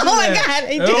crazy? Don't do Oh my that. god,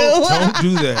 they do. Don't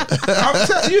do that. I'm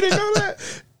telling you, didn't know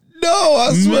that? No,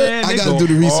 I swear. Man, I they got to go do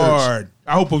the research. hard.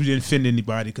 I hope you didn't offend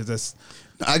anybody because that's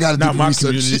I got to do not the my research.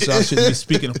 community, so I shouldn't be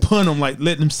speaking upon them, like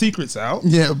letting them secrets out.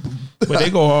 Yeah. But they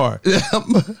go hard. They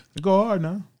go hard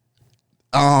now.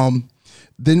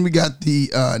 Then we got the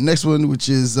next one, which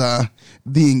is the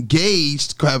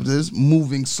engaged cohabitors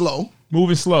moving slow.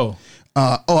 Moving slow.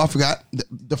 I forgot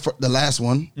the last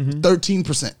one.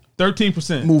 13%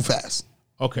 13%. move fast.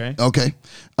 Okay. Okay,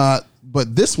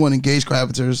 but this one, engaged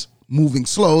cohabitors moving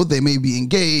slow. They may be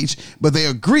engaged, but they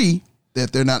agree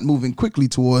that they're not moving quickly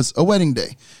towards a wedding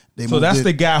day. So that's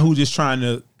the guy who just trying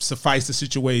to suffice the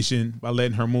situation by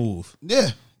letting her move. Yeah,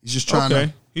 he's just trying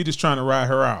to. He just trying to ride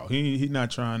her out. He not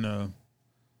trying to.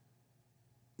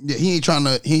 Yeah, he ain't trying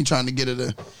to get her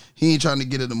to. He ain't trying to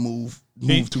get her to move.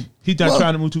 He's not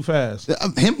trying to move too fast.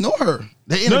 Him nor her.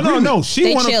 They in No. agreement. She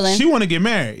chilling. want to get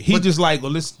married. He just like,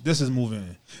 well, this is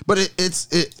moving. But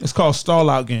It's called stall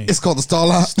out game. it's called the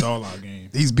stall out. Stall out game.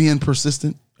 He's being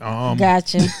persistent.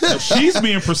 Gotcha. She's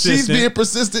being persistent. She's being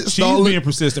persistent. She's stalling. being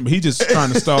persistent, but he just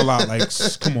trying to stall out. Like,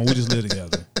 come on, we just live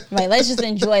together. Like, let's just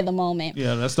enjoy the moment.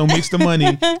 Yeah, let's don't mix the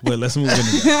money, but let's move in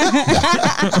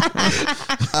together.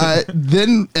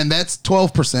 And that's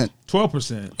 12%.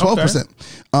 12%.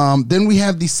 12%. Then we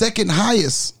have the second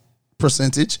highest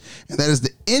percentage, and that is the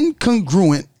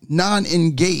incongruent,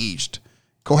 non-engaged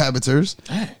cohabitors.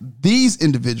 These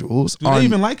individuals Do they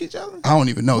even like each other? I don't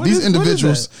even know. What These is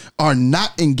individuals that? are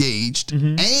not engaged,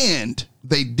 and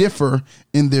they differ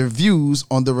in their views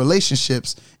on the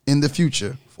relationships in the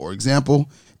future. For example,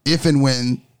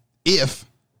 if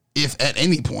at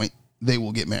any point they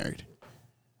will get married.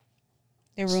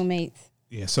 They're roommates.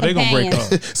 Yeah, so they're gonna break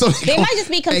up. So They might just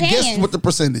be And companions. guess what the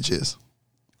percentage is?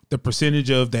 The percentage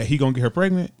of that he gonna get her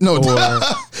pregnant? No, or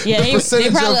Yeah, they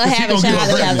percentage probably of- gonna have a gonna get child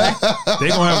her together. they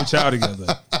gonna have a child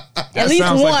together. At least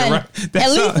sounds like the one. right- that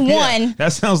At least sounds- yeah, one.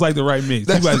 that sounds like the right mix.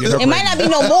 You gotta get her It might not be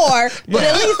no more, but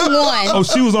at least one. Oh,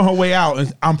 she was on her way out,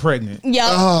 and I'm pregnant. Yo,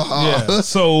 Yeah.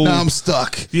 So Now I'm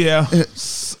stuck. yeah,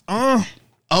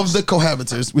 Of the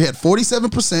cohabitors, we had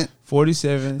 47%.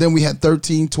 47. Then we had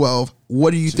 13, 12.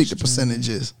 What do you think the percentage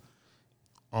is?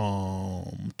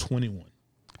 21.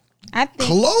 I think.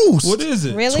 Close. What is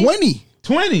it? Really? 20.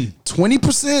 20.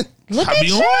 20%. Look I at be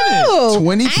you. on it.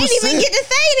 20%. I didn't even get to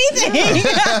say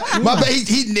anything. My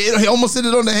bad. He almost hit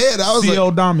it on the head. I was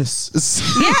C.O. Damas.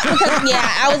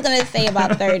 I was gonna say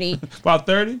about 30. About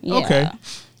 30? Yeah.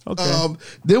 Okay.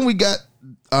 Then we got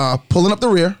pulling up the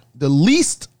rear, the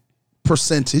least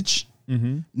percentage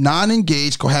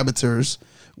non-engaged cohabitors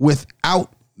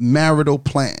without marital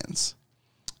plans.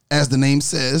 As the name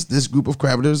says, this group of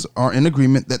cohabitors are in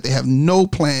agreement that they have no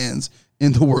plans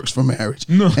in the works for marriage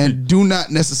and do not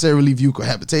necessarily view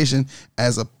cohabitation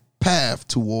as a path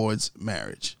towards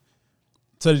marriage.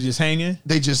 So they're just hanging?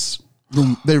 They just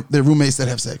they're roommates that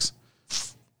have sex.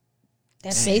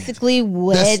 That's basically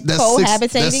what That's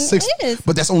cohabitating is.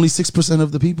 But that's only 6%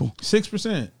 of the people.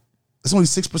 6%. That's only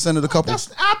 6% of the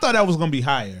couples. I thought that was going to be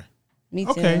higher. Me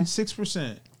too. Okay,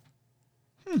 6%.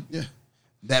 Yeah.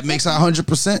 That makes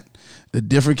 100% the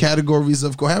different categories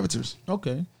of cohabitors.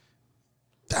 Okay.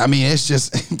 I mean, it's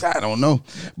just I don't know,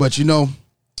 but you know,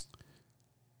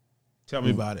 Tell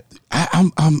me about it.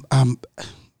 I'm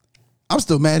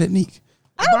still mad at Neek,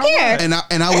 I don't care.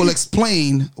 and I will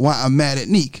explain why I'm mad at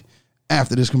Neek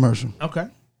after this commercial. Okay.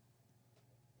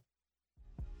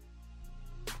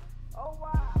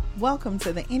 Welcome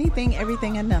to the Anything,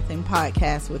 Everything, and Nothing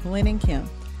podcast with Lynn and Kim.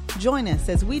 Join us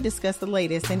as we discuss the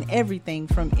latest in everything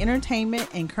from entertainment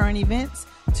and current events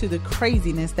to the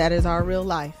craziness that is our real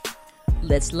life.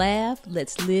 Let's laugh,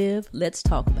 let's live, let's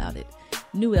talk about it.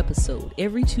 New episode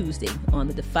every Tuesday on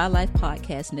the Defy Life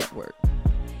Podcast Network.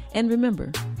 And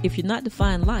remember, if you're not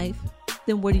defying life,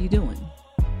 then what are you doing?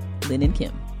 Lynn and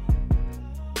Kim.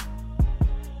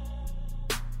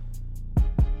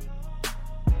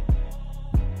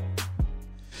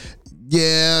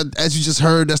 Yeah, as you just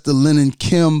heard, that's the Lynn and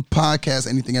Kim podcast,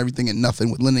 Anything, Everything, and Nothing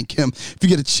with Lynn and Kim. If you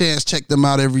get a chance, check them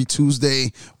out every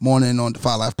Tuesday morning on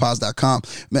DefyLifePods.com.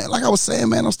 Man, like I was saying,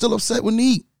 man, I'm still upset with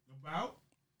Neek. About?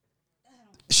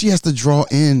 She has to draw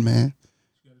in, man.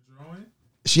 You got a drawing?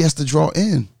 She has to draw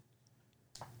in.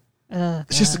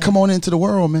 She has to come on into the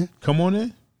world, man. Come on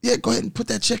in. Yeah, go ahead and put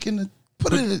that check in the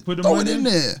put the money it in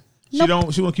there. She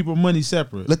don't. She want to keep her money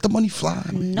separate. Let the money fly,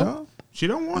 man. Nope. No, she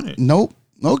don't want it. Nope.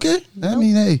 Okay. I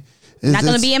mean, hey. Not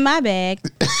going to be in my bag.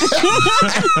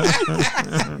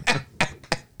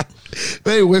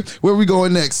 Anyway, where we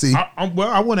going next, see? I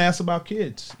want to ask about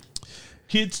kids.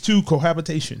 Kids to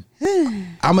cohabitation.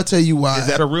 I'm going to tell you why. Is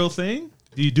that a real thing?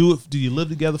 Do you do it? Do you live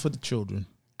together for the children?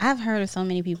 I've heard of so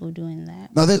many people doing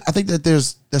that. No, I think that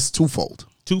that's twofold.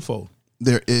 Twofold.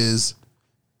 There is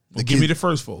Well, give me the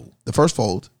first fold. the first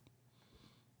fold.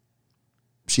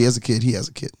 She has a kid. He has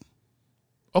a kid.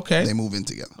 Okay. They move in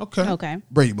together. Okay.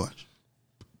 Brady Bunch.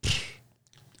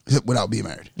 Without being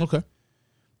married. Okay.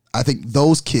 I think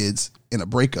those kids in a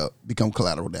breakup become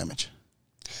collateral damage.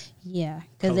 Yeah,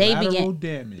 because Collateral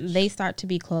damage. they start to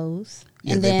be close,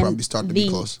 Yeah, and they then probably start to be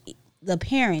close. The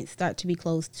parents start to be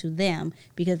close to them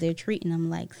because they're treating them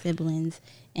like siblings,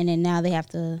 and then now they have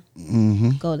to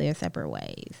go their separate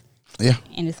ways, Yeah.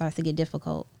 and it starts to get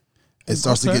difficult. It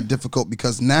starts to Okay. get difficult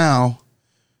because now,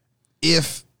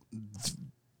 if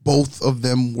both of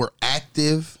them were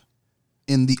active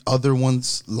in the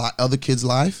other kid's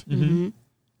life,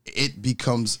 it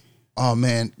becomes, oh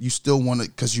man, you still want to,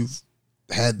 because you've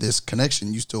had this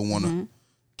connection, you still want to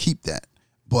keep that,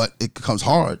 but it becomes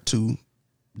hard to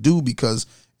do because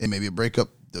it may be a breakup.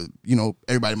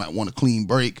 Everybody might want a clean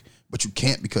break, but you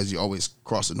can't because you're always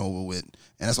crossing over with.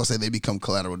 And that's why I say they become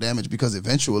collateral damage because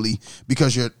eventually,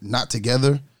 because you're not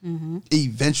together,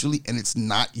 eventually, and it's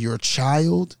not your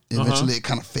child, eventually it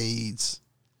kind of fades.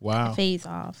 Wow. Phase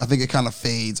off. I think it kind of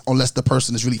fades unless the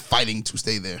person is really fighting to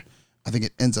stay there. I think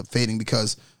it ends up fading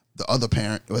because the other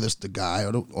parent, whether it's the guy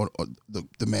or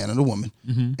the man or the woman,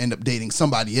 end up dating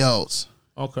somebody else.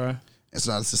 Okay. And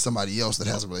so now it's just somebody else that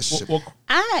has a relationship. Well,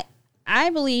 I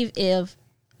believe if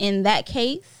in that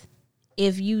case,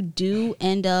 if you do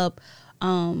end up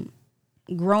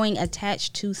growing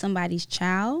attached to somebody's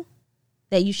child,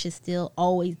 that you should still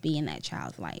always be in that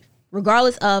child's life,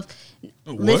 regardless of.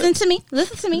 Listen to me.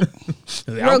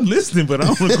 I'm listening, but I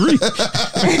don't agree.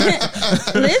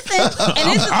 Listen,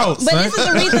 and this is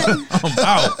the reason. I'm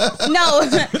out.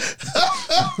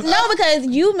 No, because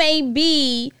you may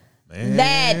be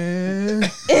that.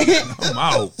 I'm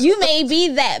out. You may be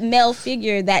that male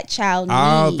figure that child needs.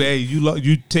 Oh, babe,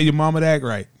 you tell your mama to act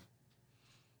right.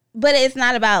 But it's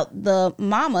not about the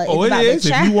mama. It's Oh, it about is. the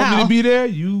If child. you want me to be there,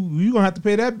 you gonna have to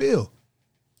pay that bill.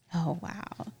 Oh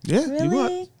wow. Yeah. Really? You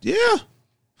want, yeah.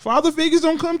 Father figures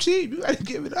don't come cheap. You gotta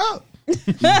give it up.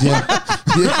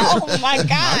 Oh my I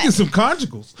God. get some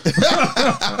conjugals. That's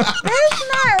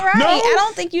not right. No. I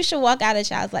don't think you should walk out of a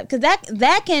child's life because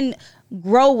that can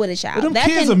grow with a child. But them that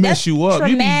kids can, will mess that's you up.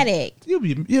 Traumatic.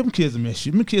 Them kids will mess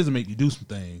you. Them kids will make you do some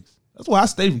things. That's why I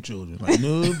stay from children. Like,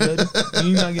 no, buddy,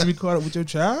 you not getting me caught up with your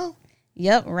child.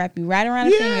 Yep, wrap you right around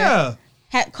the Yeah.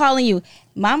 finger. Calling you.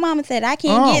 My mama said I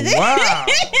can't get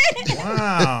this.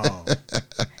 Wow.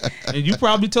 And you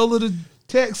probably told her to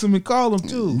text him and call him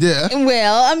too. Yeah.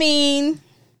 Well, I mean,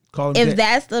 Call him if dad.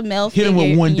 that's the male Hit him figure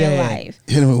with one in your dad. life.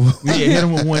 Hit him with Yeah, hit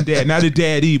him with one dad. Not a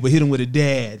daddy, but hit him with a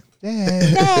dad.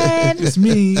 Dad, It's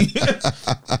me.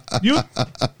 You?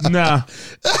 Nah.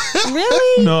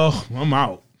 really? No, I'm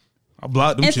out. I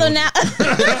blocked them And so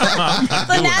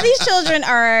children. now these children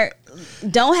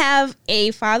don't have a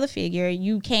father figure.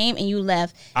 You came and you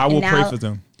left. I will and now, pray for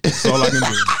them. That's all I can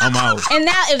do. I'm out. And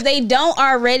now, if they don't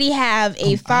already have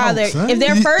a father, son. if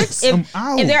their first, I'm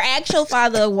out. if their actual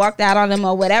father walked out on them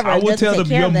or whatever, I will doesn't tell take them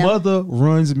care your of them. mother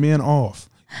runs men off.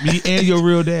 Me and your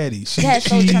real daddy. That's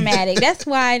so traumatic. That's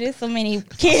why there's so many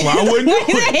kids. Well, I wouldn't do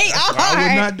it. They I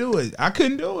would are. not do it. I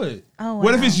couldn't do it. Oh,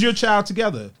 What if wow. it's your child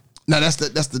together? Now that's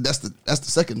the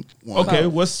second one. Okay,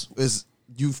 what's Is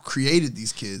you've created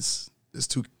these kids. There's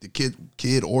the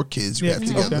kid or kids you Yeah, have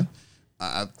together.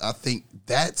 okay. I think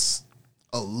that's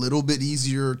a little bit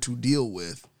easier to deal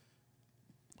with.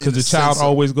 because the child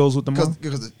always goes with the mom?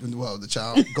 Because the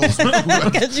child goes with whoever.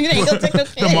 Because you ain't gonna take no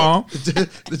The mom,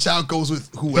 The child goes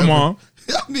with whoever. the mom.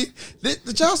 I mean,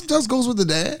 the child sometimes goes with the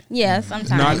dad, Yeah, sometimes.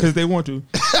 Not because they want to.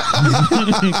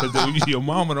 Because your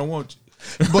mama don't want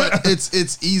you. but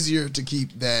it's easier to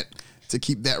keep that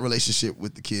relationship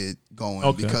with the kid going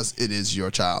Okay. because it is your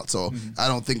child. So I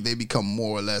don't think they become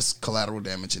more or less collateral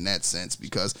damage in that sense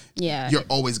because Yeah. you're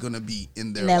always going to be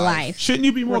in their Their life. life. Shouldn't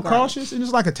you be more Regardless. cautious? And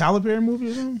it's like a Tyler Perry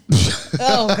movie or something.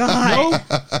 Oh God.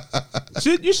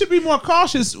 No, you should be more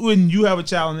cautious when you have a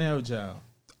child and they have a child.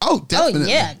 Oh, Oh definitely.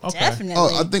 yeah, Okay. definitely.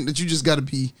 Oh, I think that you just got to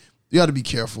be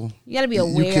careful. you gotta be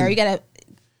aware. You gotta.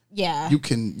 Yeah. You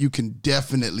can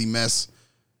definitely mess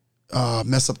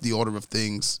up the order of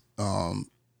things.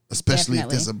 Especially if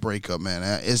Definitely. there's a breakup, man.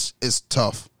 It's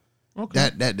tough. Okay.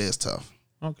 That is tough.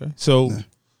 Okay. So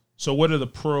what are the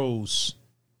pros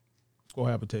for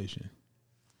cohabitation?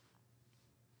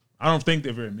 I don't think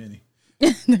there are very many.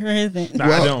 There isn't. No,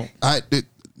 I don't.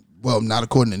 Well, not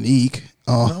according to Neek.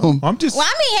 I'm just. Well,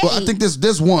 I mean, hey, Well, I think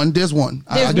there's one. There's one.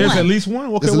 There's there's one. at least one.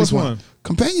 Okay, There's at what's least one?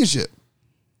 Companionship.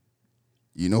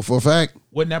 You know for a fact.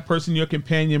 Wasn't that person your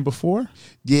companion before?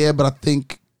 Yeah, but I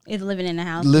think it's living in the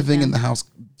house. living with in the them. house,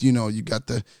 you know, you got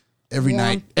the every Warm,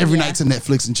 night. Every yeah. night's a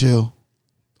Netflix and chill,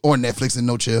 or Netflix and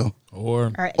no chill,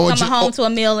 Or Or or coming ju- home or- to a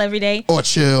meal every day. or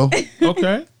chill,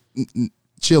 okay.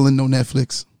 chill and no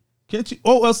Netflix. Can't you?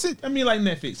 Oh well, I mean, like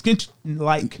Netflix. Can't you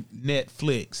like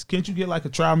Netflix? Can't you get like a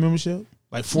trial membership,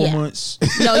 like 4 Yeah. months?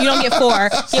 No, you don't get 4.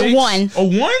 Get Six? 1. Oh,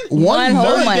 one? One whole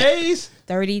 30 month. days?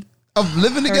 30. Of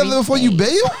living together 30 before you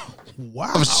days. bail,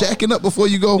 Wow. of shacking up before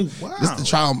you go. Wow. This is the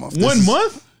trial month. 1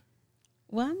 month?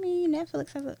 Well, I mean, Netflix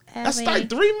has That's a like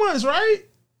 3 months, right?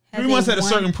 has 3 months a at a one-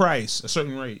 certain price, a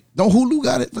certain rate. Don't Hulu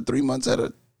got it for 3 months at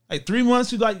a Like 3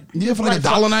 months, you like for like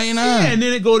 $1.99. Yeah, and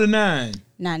then it go to 9.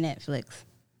 not Netflix.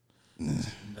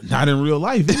 Not in real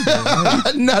life.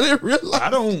 Either. Not in real life. I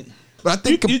don't. But I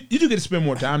think You do get to spend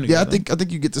more time yeah, together. I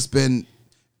think you get to spend,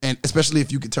 and especially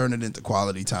if you could turn it into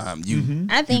quality time, you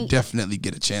I you think definitely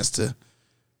get a chance to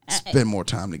spend more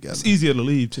time together. It's easier to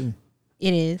leave too.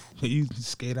 it is. You can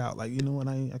skate out like, you know what,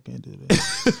 I can't do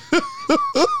that.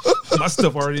 My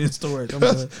stuff already in storage. I'm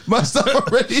good. My stuff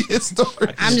already is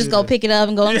stored. I'm just going to pick it up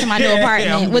and go into my new Yeah,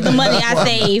 apartment I'm with the money I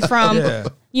saved from, Yeah.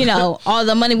 you know, all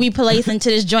the money we place into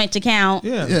this joint account.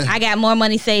 Yeah. Yeah. I got more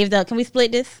money saved up. Can we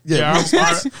split this? Yeah, we'll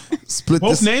I'll split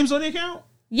Both this. names on the account?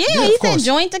 Yeah, Yeah, he of said course.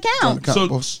 joint account. Joint account. So,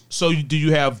 Both. so do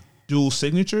you have dual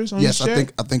signatures on Yes, your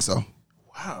check? I think so.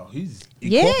 Wow, he's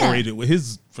Yeah. incorporated with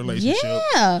his relationship.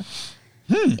 Yeah.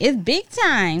 It's big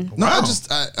time. No,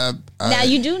 Wow. Now,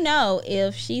 you do know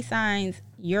if she signs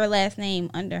your last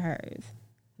name under hers,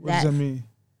 What does that mean?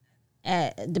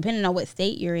 depending on what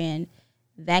state you're in,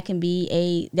 that's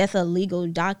a legal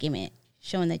document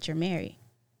showing that you're married.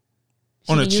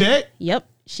 She On a can use- check? Yep.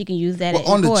 She can use that Well,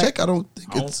 in on the court. check, I don't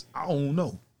think it's. I don't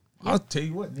know. I'll tell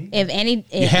you what, Nick. If any, You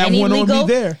if have any one legal, on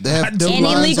me there. They have I two don't. any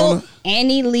lines on legal, it.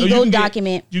 any So you legal can get-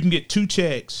 document. you can get 2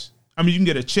 checks. I mean, you can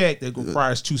get a check that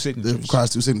requires 2 signatures. It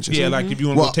requires 2 signatures. Yeah, like if you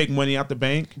want to Well- go take money out the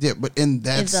bank. Yeah, but in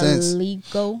that It's a sense,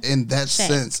 legal.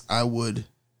 check. I would.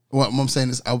 What I'm saying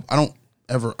is, I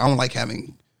don't like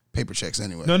having paper checks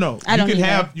anyway. No. I don't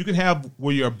either. You can have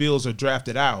where your bills are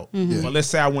drafted out. Mm-hmm. But let's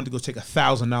say I wanted to go take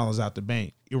 $1,000 out the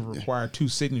bank. It would require 2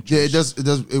 signatures. Yeah, it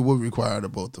does. It would require the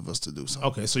both of us to do so.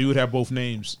 Okay, so you would have both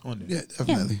names on there. Yeah,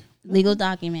 definitely. Legal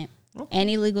document.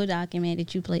 Any legal document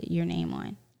that you put your name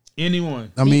on.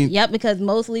 Anyone. I mean, Yep, because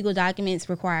most legal documents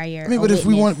require your. but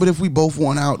if we both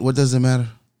want out, what does it matter?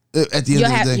 At the end of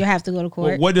the day, you have to go to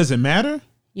court. Well, what does it matter?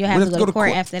 You have to go to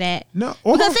court after that. No.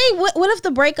 Because say what if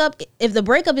the breakup? If the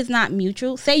breakup is not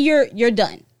mutual, say you're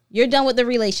done. You're done with the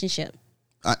relationship.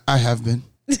 I have been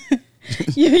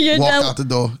You're walked done. out the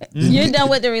door. You're done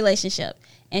with the relationship.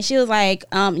 And she was like,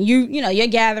 you're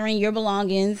gathering your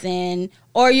belongings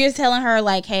or you're telling her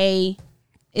like, hey,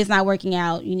 it's not working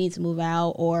out. You need to move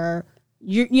out, or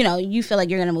you feel like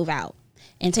you're gonna move out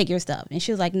and take your stuff. And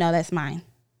she was like, no, that's mine.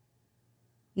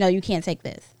 No, you can't take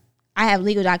this. I have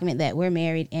legal document that we're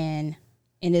married, and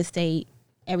in this state,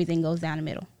 everything goes down the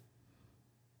middle.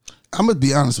 I'm gonna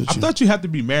be honest with I you. thought you had to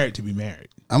be married to be married.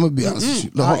 I'm gonna be honest with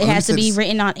you. Look, It let me has say to be this.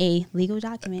 written on a legal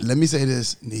document. Let me say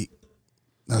this, Neek.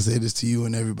 I say this to you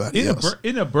and everybody else.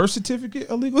 Isn't a birth certificate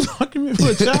a legal document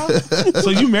for a child? So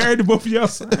you married to both of y'all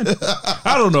signed?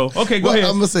 I don't know. Okay, go ahead.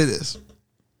 I'm gonna say this: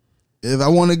 if I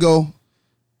want to go,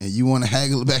 and you want to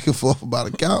haggle back and forth about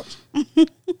a couch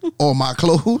or my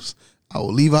clothes, I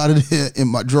will leave out of there in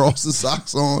my drawers and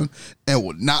socks on, and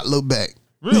will not look back.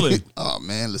 Really? Oh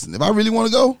man, listen. If I really want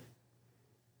to go,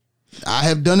 I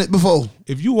have done it before.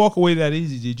 If you walk away that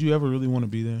easy, did you ever really want to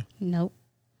be there? Nope.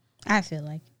 I feel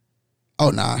like. Oh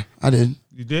nah, I didn't.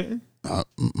 You didn't? So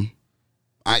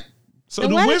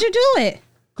why did you do it?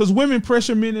 Because women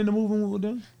pressure men into moving with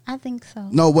them. I think so.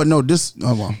 No, but no, this.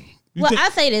 Oh, well. Well, I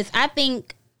say this. I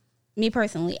think, me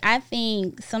personally, I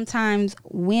think sometimes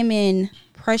women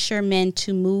pressure men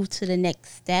to move to the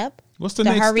next step. What's the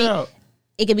next step?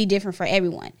 It could be different for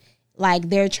everyone. Like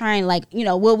they're trying, like, you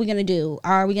know, what are we gonna do?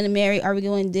 Are we gonna marry? Are we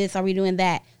doing this? Are we doing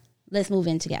that? Let's move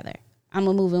in together. I'm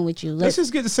gonna move in with you. Let's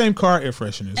just get the same car air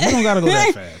fresheners. We don't gotta go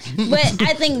that fast. But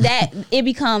I think that it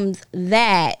becomes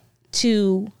that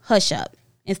to hush up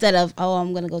instead of, oh,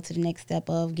 I'm gonna go to the next step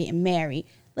of getting married.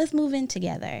 Let's move in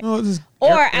together. Oh,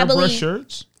 I believe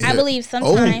shirts. I believe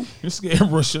sometimes. Just get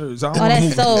airbrush shirts.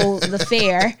 That's so the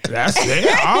fair.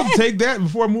 I'll take that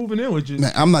before moving in with you.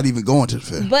 Man, I'm not even going to the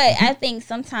fair. But I think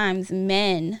sometimes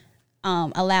men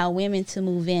allow women to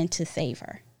move in to save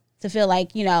her, to feel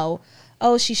like, you know,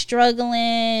 oh, she's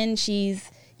struggling. She's,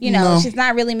 you know, she's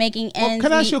not really making ends.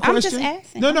 Can I ask you a question? I'm just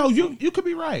asking. No, you could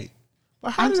be right.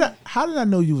 But how did I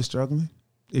know you were struggling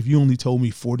if you only told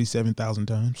me 47,000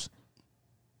 times?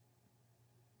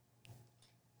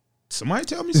 Somebody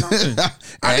tell me something.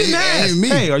 I didn't ask.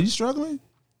 Hey, are you struggling?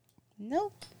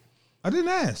 Nope. I didn't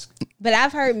ask. But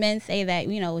I've heard men say that,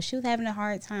 you know, she was having a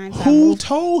hard time. So Who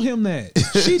told him that?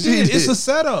 She did. It's a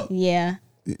setup. Yeah.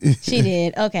 She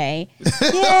did. Okay.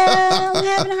 Yeah, I'm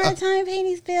having a hard time paying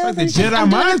these bills. It's like the Jedi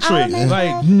mind trick.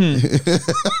 Like,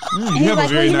 you have a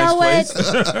very nice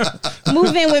place.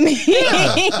 Move in with me.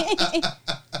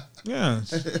 Yeah.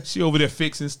 She over there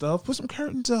fixing stuff. Put some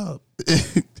curtains up.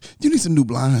 You need some new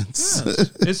blinds. Yeah.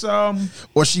 It's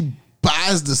or she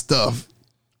buys the stuff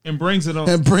and brings it on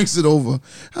and brings it over.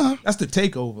 That's the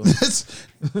takeover.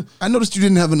 I noticed you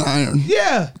didn't have an iron.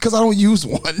 Yeah, because I don't use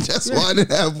one. That's why I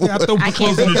didn't have one. Yeah, I throw my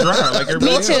clothes in the dryer like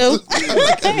everybody else. Me too.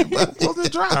 Clothes in the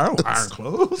dryer. I don't iron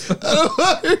clothes.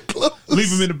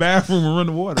 Leave them in the bathroom and run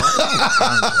the water. I don't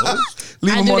iron clothes.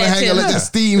 Leave them on the hanger, let the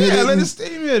steam hit it. Yeah, let the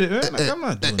steam hit it, man. Like, I'm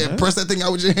not doing that. And press that thing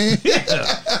out with your hand.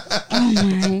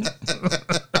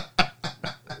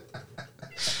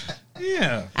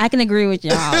 Yeah. I can agree with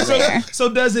y'all there. So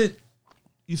does it,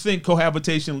 you think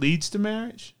cohabitation leads to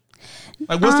marriage?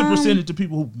 Like, what's the percentage of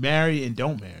people who marry and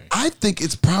don't marry? I think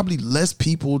it's probably less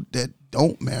people that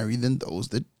don't marry than those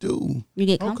that do. You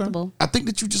get comfortable. Okay. I think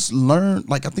that you just learn,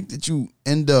 like, I think that you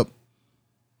end up...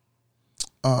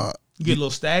 you get a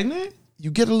little stagnant? You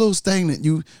get a little stagnant.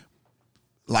 You,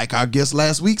 like our guest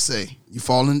last week say, you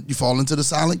fall into the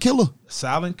silent killer.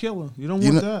 Silent killer. You don't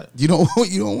want that. You don't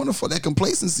want to for that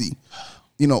complacency.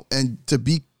 You know, and to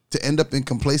end up in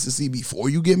complacency before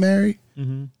you get married,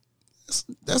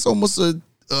 that's almost a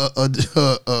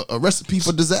recipe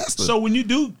for disaster. So when you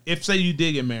do, say you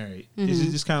did get married, is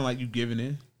it just kind of like you giving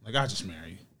in? Like, I just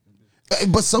marry you.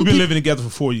 But some we've been living together for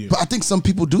 4 years. But I think some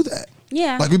people do that.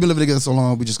 Yeah. Like, we've been living together so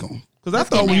long, we just going. Because I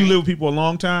thought when you live with people a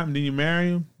long time and then you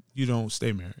marry them, you don't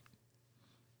stay married.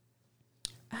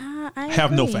 I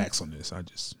have no facts on this. I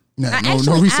just...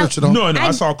 No research at all. No,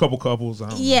 I saw a couple couples.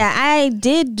 I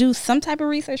did do some type of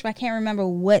research, but I can't remember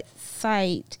what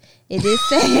site. It did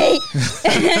say...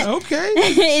 Okay.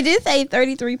 It did say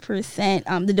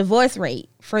 33%. The divorce rate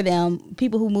for them,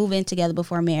 people who move in together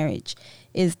before marriage,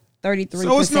 is 33% higher.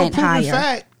 So it's no proven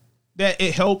fact that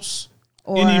it helps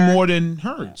any more than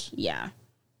hurts. Yeah.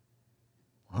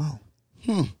 Wow.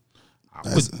 I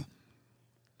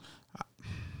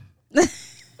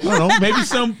don't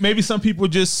know. Maybe some people are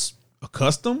just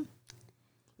accustomed.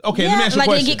 Okay, let me ask you a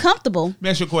question. They get comfortable. Let me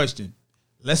ask you a question.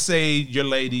 Let's say your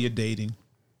lady you're dating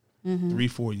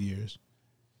 3-4 years,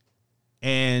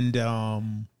 and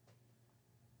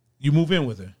you move in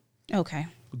with her. Okay.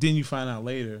 But then you find out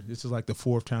later this is like the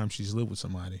 4th time she's lived with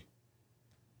somebody.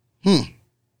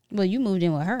 Well, you moved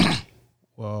in with her.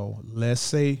 Well, let's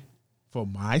say for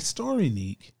my story,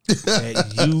 Neek,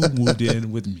 that you moved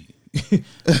in with me.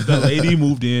 The lady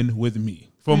moved in with me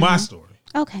for my story.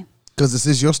 Okay. Because this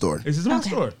is your story. This is my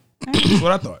story. That's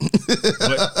what I thought.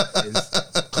 But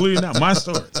it's clearly not my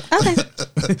story. Okay.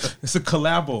 It's a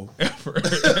collabo effort.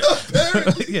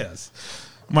 Yes.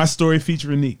 My story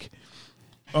featuring Neek.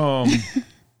 I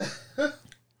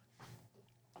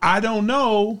don't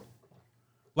know.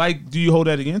 Like, do you hold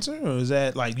that against her? Or is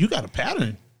that like, you got a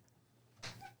pattern?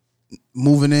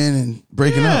 moving in and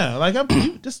breaking up. Yeah, like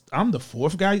I'm the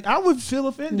fourth guy. I would feel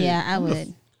offended. Yeah, I I'm the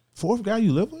would. fourth guy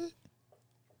you live with?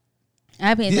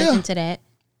 I pay attention to that.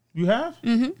 You have?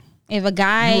 If a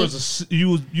guy,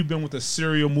 You've been with a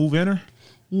serial move-inner?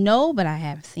 no, but I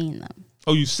have seen them.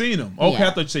 Oh, you've seen them? Okay, Yeah.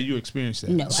 I thought you said you experienced that.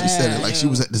 No, She said it like she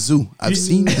was at the zoo. I've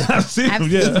seen that. I've seen I've them.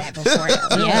 seen Yeah, that before.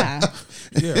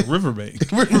 Yeah, yeah,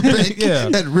 Riverbank. Riverbank. Yeah.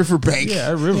 At Riverbank. Yeah,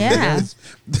 Riverbank.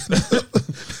 Yeah.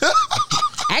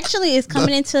 Actually, it's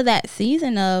coming into that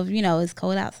season of it's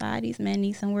cold outside. These men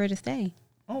need somewhere to stay.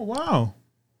 Oh wow.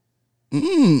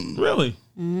 Really?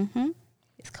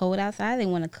 It's cold outside. They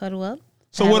want to cuddle up.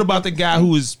 So what about the guy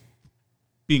who is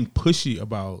being pushy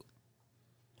about?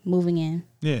 Moving in?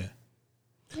 Yeah.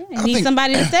 Yeah, need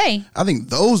somebody to stay. I think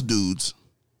those dudes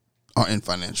are in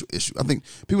financial issue. I think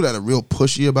people that are real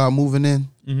pushy about moving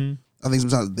in, I think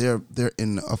sometimes they're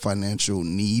in a financial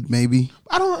need maybe.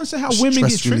 I don't understand how women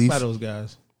Stress get tricked relief. by those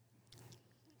guys.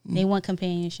 They want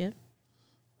companionship.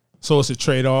 So it's a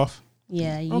trade-off.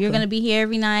 Yeah, Okay. you're gonna be here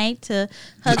every night to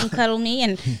hug and cuddle me,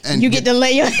 and And you get to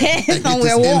lay your head Get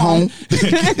somewhere this in warm home.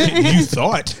 You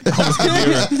thought I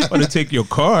was going to take your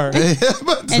car.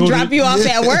 and drop you off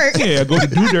at work, Yeah, go to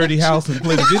Do Dirty House and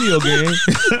play the video game.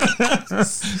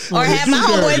 or have my Do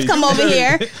homeboys dirty. come over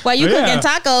here while you Yeah. cooking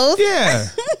tacos. Yeah,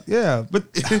 yeah, but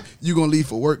You gonna leave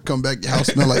for work, come back, your house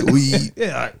smell like weed.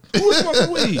 yeah, who's smoking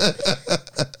weed?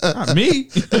 Not me.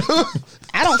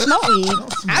 I don't smoke weed.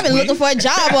 I've been looking for a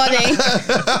job all day.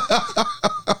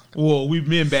 Well, we've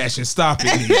been bashing. Stop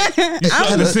it. You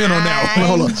sucked us in on that one.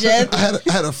 Hold on. Just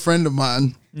I had a friend of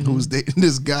mine who was dating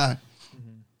this guy,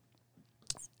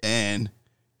 and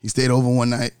he stayed over one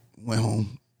night, went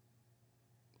home.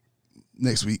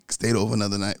 Next week, stayed over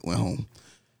another night, went home.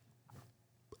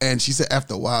 And she said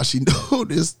after a while, she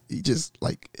noticed he just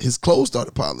like his clothes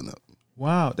started piling up.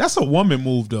 Wow, that's a woman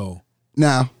move though.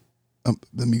 Now,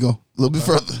 let me go a little bit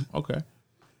further. Okay.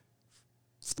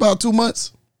 It's about 2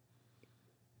 months.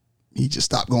 He just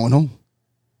stopped going home.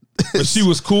 But she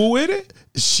was cool with it?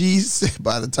 She said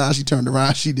by the time she turned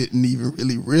around, she didn't even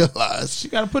really realize She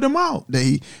got to put him out.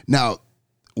 that now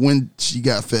when she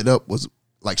got fed up was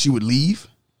like she would leave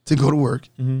to go to work.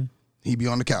 He'd be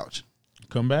on the couch.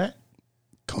 Come back.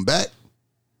 Come back.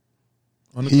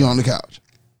 On the He on the couch.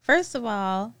 first of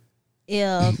all,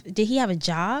 did he have a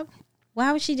job?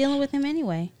 Why was she dealing with him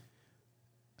anyway?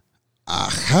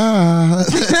 Aha.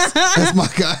 That's my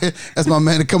guy. That's my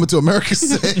man that Coming to America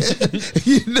said.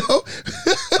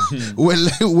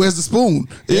 Where's the spoon?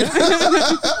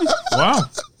 Wow.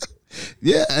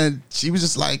 Yeah, and she was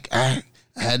just like, I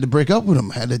had to break up with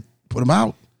him. I had to put him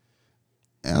out.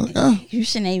 And I was like, oh. You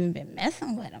shouldn't have even been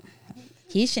messing with him.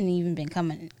 He shouldn't even been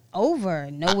coming over,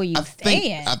 know where you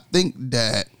staying. I think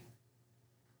that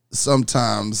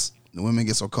sometimes the women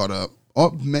get so caught up,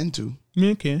 or men too.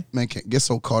 Men can. Men can get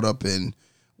so caught up in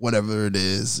whatever it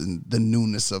is and the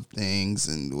newness of things,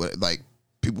 and like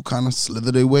people kind of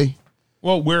slither their way.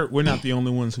 Well, we're not the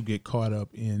only ones who get caught up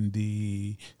in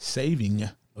the saving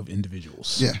of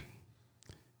individuals. Yeah,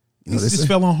 you know This they just say.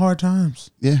 fell on hard times.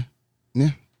 Yeah. Yeah.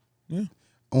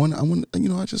 I want.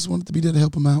 I just wanted to be there to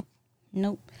help him out.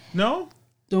 Nope. No?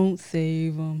 Don't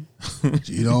save him.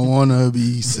 You don't want to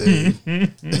be saved.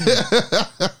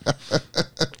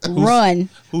 Run.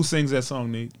 Who sings that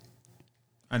song, Nate?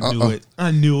 I knew it.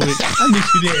 I knew it. I knew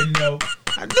she didn't know.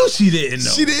 I knew she didn't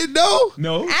know. She didn't know.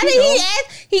 No. I she did. know.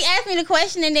 He asked me the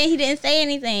question and then he didn't say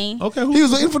anything. Okay. He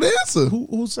was waiting for the answer.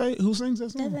 Who sings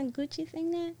that song? Doesn't Gucci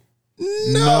sing that?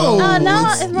 No, Oh, no,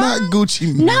 it's it's not wrong?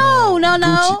 Gucci. No.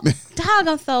 Gucci Mane. Dog,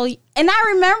 I'm so. And I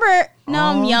remember. No,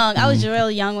 I'm young. I was real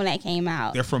young when that came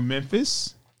out. They're from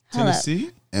Memphis, Hold up.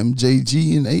 Tennessee.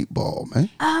 MJG and 8 Ball, man.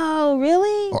 Oh,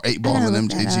 really? Or 8 I Ball gotta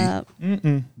and look that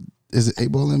MJG. up. Is it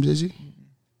 8 Ball and MJG?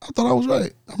 I thought I was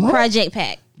right. I'm wrong. Project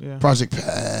Pack. Yeah. Project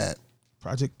Pat.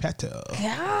 Project Patel.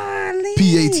 Golly.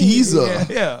 PATs.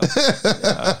 Yeah.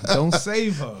 Don't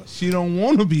save her. She don't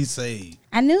want to be saved.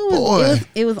 I knew Boy.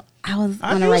 it was. I was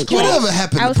I on the knew it right was place. Whatever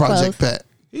happened I to was Project close. Pat?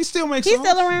 He still makes He's songs.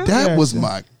 still around. That Yeah, was yeah.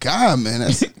 my guy, man.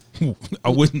 That's I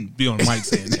wouldn't be on the mic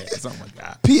saying that. 'Cause, oh my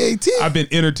God. PAT. I've been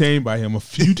entertained by him a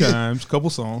few times, couple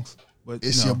songs. But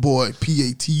It's no. your boy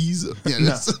PATs. Yeah,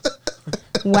 that's-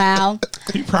 Wow.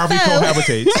 He probably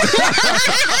cohabitates.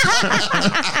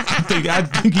 I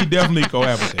think he definitely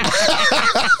cohabitates.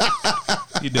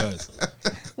 He does.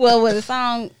 Well, with the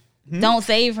song "Don't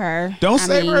Save Her," Don't I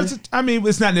save mean, her. I mean,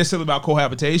 it's not necessarily about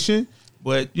cohabitation,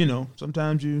 but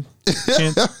sometimes you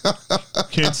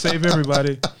can't save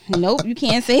everybody. Nope, you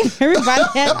can't save everybody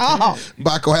at all.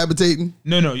 by cohabitating.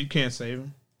 No, you can't save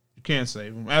him. You can't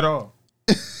save him at all.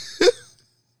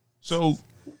 So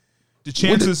the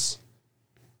chances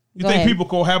You Go think ahead. people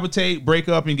cohabitate, break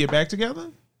up, and get back together?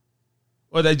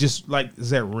 Or they just like,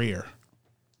 is that rare?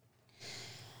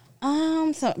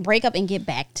 So break up and get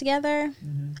back together.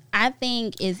 Mm-hmm. I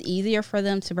think it's easier for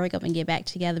them to break up and get back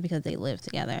together because they live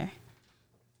together.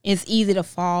 It's easy to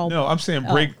fall. No, I'm saying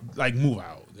break, like move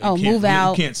out. They Oh, can't move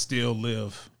out. You can't still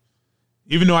live.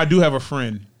 Even though I do have a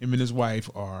friend, him and his wife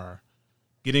are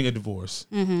getting a divorce,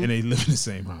 Mm-hmm. and they live in the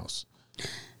same house.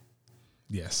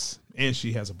 Yes, and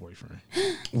she has a boyfriend.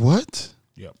 What?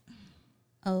 Yep.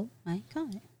 Oh my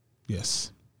God.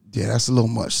 Yes. Yeah, that's a little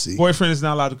much. See, Boyfriend is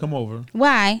not allowed to come over.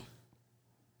 Why?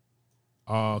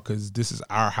 Because this is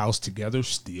our house together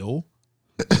still.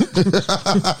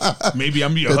 Maybe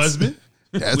I'm your husband.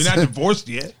 that's- We're not divorced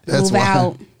yet. that's Move why.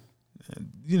 out.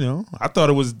 You know, I thought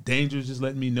it was dangerous just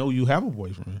letting me know you have a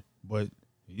boyfriend. But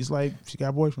he's like, she got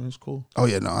a boyfriend. It's cool. Oh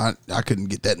yeah, no, I couldn't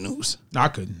get that news. No, I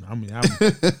couldn't. I mean, I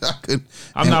couldn't.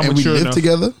 I'm not and mature we live enough.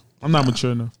 together. I'm not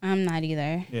mature enough. I'm not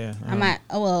either. Yeah. I'm not.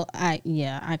 Oh, well,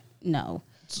 no.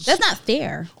 That's not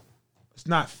fair It's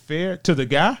not fair to the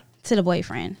guy. to the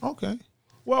boyfriend. Okay.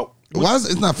 Well, Why is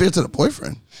it's not fair to the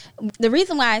boyfriend? The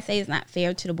reason why I say it's not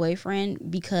fair to the boyfriend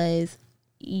because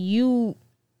he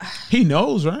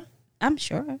knows, right? I'm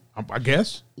sure I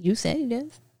guess. you said he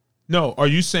does. No, are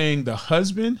you saying the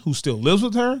husband who still lives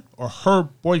with her or her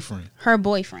boyfriend? Her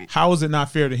boyfriend. How is it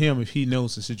not fair to him if he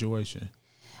knows the situation?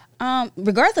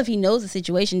 Regardless if he knows the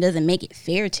situation doesn't make it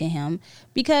fair to him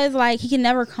because like he can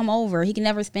never come over. He can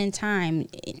never spend time.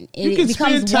 You can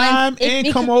spend time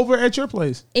and come over at your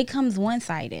place. It comes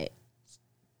one-sided.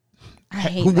 I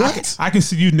hate What? that. I can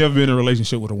see you've never been in a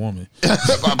relationship with a woman.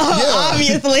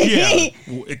 Obviously. Yeah,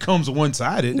 it comes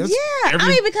one-sided. That's Yeah, I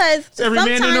mean because every man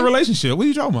in a sometimes- relationship. What are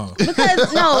you talking about?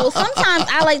 Because no, sometimes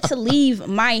I like to leave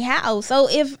my house. So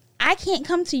if I can't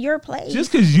come to your place,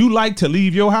 Just because you like to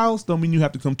leave your house, don't mean you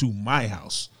have to come to my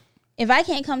house. if I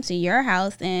can't come to your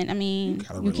house, then I mean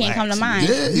gotta you can't come to relax.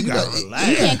 mine. Yeah, You gotta You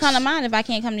relax. can't come to mine if I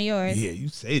can't come to yours. Yeah, you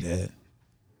say that.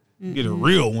 Get a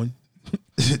real one.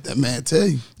 That man tell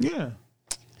you. Yeah.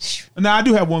 Now I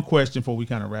do have one question before we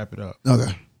kind of wrap it up.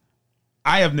 Okay.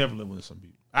 I have never lived with some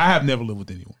people. I have never lived with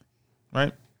anyone.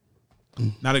 Right?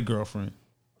 Not a girlfriend.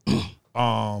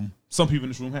 Some people in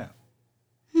this room have.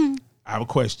 I have a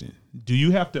question. Do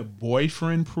you have to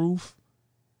boyfriend proof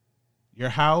your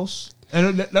house?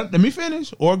 And let me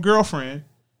finish. Or a girlfriend.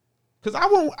 Because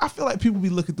I feel like people be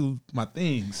looking through my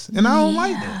things. And I don't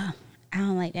like that. I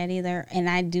don't like that either, and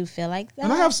I do feel like that.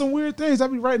 And I have some weird things. I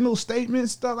be writing little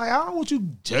statements, stuff like, I don't want you to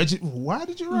judge it. Why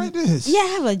did you write this? Yeah, I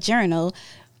have a journal.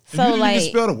 And So you didn't like, even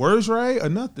spell the words right or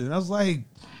nothing. I was like,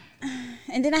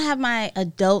 and then I have my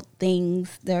adult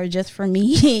things that are just for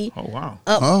me oh, wow.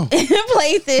 Oh. in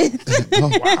places.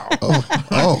 Wow.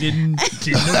 Oh. Didn't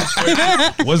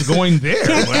know what's going there.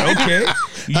 But okay.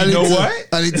 You know what?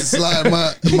 I need to slide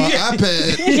my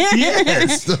iPad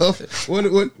Yes. stuff. What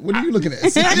are you looking at?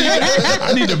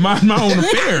 I need to mind my own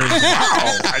affairs.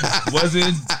 Wow. I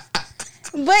wasn't.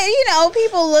 But you know,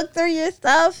 people look through your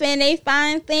stuff and they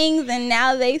find things, and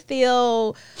now they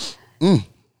feel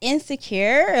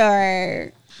insecure,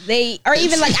 or they, or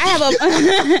even like I have a.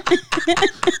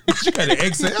 You got to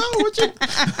exhale. What you?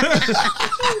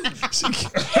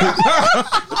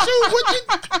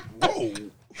 Whoa.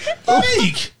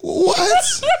 Neek.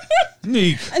 What?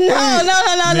 Neek. No.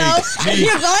 Neek.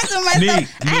 You're going through my Neek.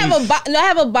 stuff. I have a box. No, I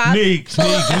have a box. Neek. We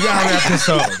got to wrap this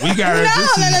up. We got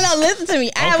to. No. Listen to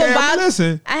me. I have Okay, a box.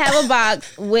 listen. I have a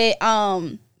box with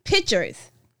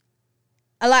pictures.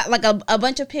 A lot, like a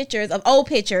bunch of pictures of old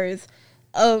pictures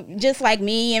of just like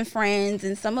me and friends,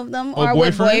 and some of them are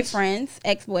with boyfriends? boyfriends,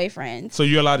 ex-boyfriends. So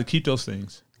you're allowed to keep those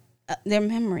things. They're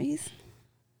memories.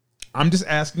 I'm just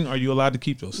asking, are you allowed to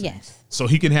keep those things? Yes. So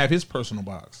he can have his personal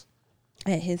box.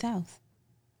 At his house.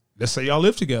 Let's say y'all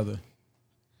live together.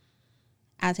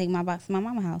 I'll take my box to my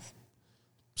mama's house.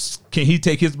 Can he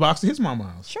take his box to his mama's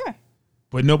house? Sure.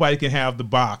 But nobody can have the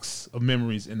box of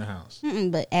memories in the house.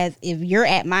 But as if you're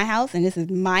at my house and this is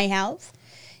my house.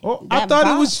 Oh, I That thought it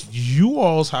box. was you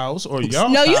all's house or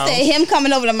y'all's No, you house. said him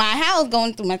coming over to my house,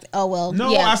 going through my. Oh well. No,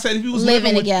 yeah. I said if he was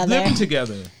living living together.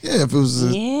 together. Yeah, if it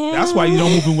was. Yeah. That's why you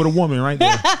don't move in with a woman right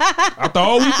there. After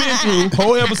all we've been through,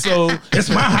 whole episode, it's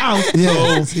my house. Yeah.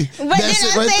 So, See, But that's then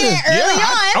it I right said there.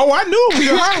 early on. I knew it was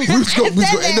your house. We was gonna Said end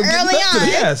up that getting early back to on. that.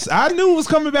 Yes, I knew it was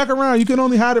coming back around. You can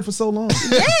only hide it for so long.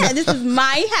 Yeah, this is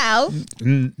my house.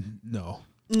 No.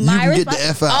 My can get the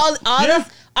F out. All Yeah.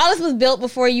 this was built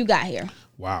before you got here.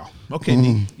 Wow. Okay,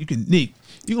 Neek. You can Neek.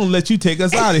 You're going to let you take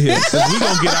us out of here. Because we're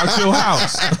going to get out your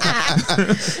house.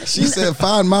 She said,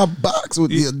 find my box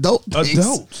with the adult things.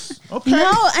 Adults. Okay. No,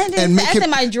 I didn't And say make that's him- in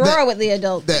my drawer with the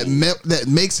adult. That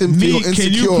makes him feel Neek,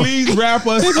 insecure. can you please wrap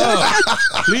us up?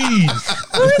 Please.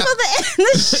 We're supposed to end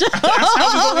the show. That's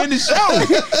how we're going to end the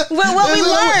show. What we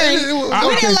learned.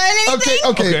 We didn't learn anything.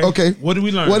 Okay. What did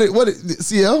we learn?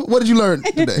 CL, what did you learn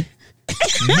today?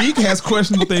 Neek has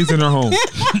questionable things in her home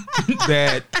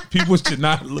that people should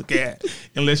not look at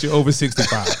unless you're over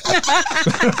 65.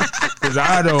 Because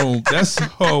I don't. That's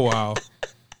wow.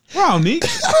 Wow, Neek.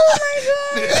 Oh my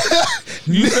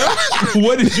God.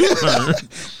 What did you learn?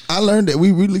 I learned that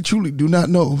we really truly do not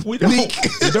know. We don't. Neek.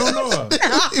 We don't know.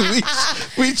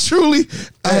 we truly.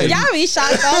 Y'all be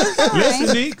shocked all the time.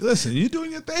 Listen, Neek. Listen, you're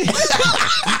doing your thing.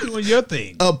 You're doing your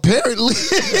thing. Apparently.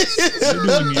 You're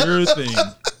doing your thing.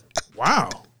 Wow.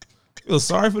 I feel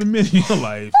sorry for the men in your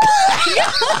life.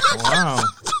 Wow.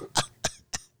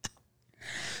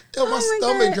 Yo, my Oh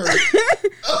stomach hurts.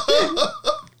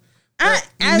 I-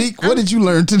 Neek, what did you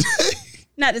learn today?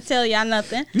 Not to tell y'all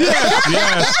nothing.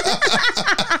 Yes.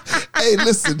 Hey,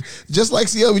 listen, just like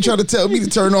CL, be trying to tell me to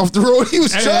turn off the road. He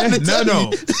was trying to tell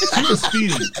No. me. She was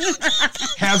speeding.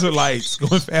 Hazard lights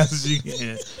going fast as you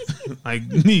can. Like,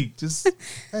 Neek, just,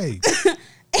 hey.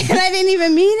 And I didn't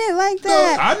even mean it like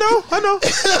that.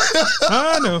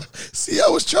 I know. See, I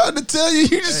was trying to tell you.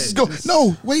 You just go,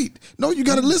 no, wait. No, you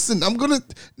got to listen. I'm going to.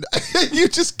 You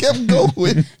just kept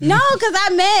going. No, because I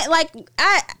meant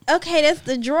okay, that's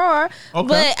the drawer. Okay.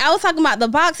 But I was talking about the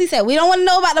box. He said, we don't want to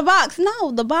know about the box.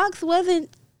 No, the box wasn't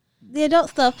the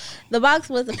adult stuff. The box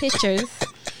was the pictures.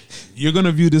 You're going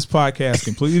to view this podcast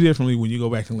completely differently when you go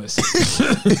back and listen.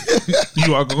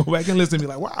 You are going to go back and listen and be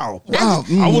like, wow. Wow.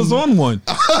 I was on one.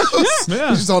 You're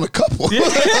just on a couple. Yeah.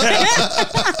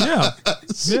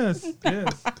 Yes. No,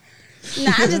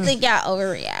 I just think y'all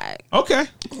overreact. Okay.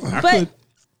 But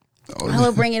I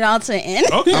will bring it all to an end.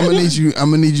 Okay. I'm gonna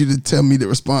need you to tell me the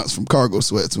response from Cargo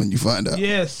Sweats when you find out.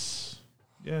 Yes.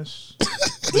 You know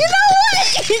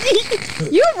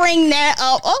what? You bring that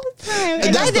up all the time.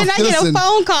 And I did not get a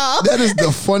phone call. That is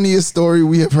the funniest story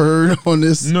we have heard on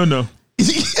this. No. No,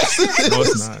 Yes,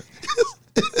 it's not.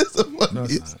 It's the No,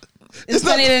 funniest. It's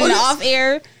not funny the than the funniest. off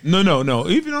air. No.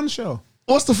 Even on the show.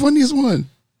 What's the funniest one?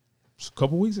 A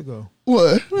couple weeks ago.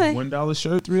 What? What? $1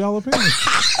 shirt, $3 penny.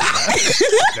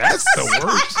 That's the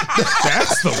worst.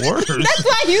 That's the worst. That's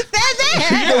why you said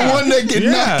that. The one that get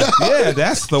knocked out. Yeah,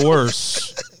 that's the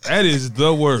worst. That is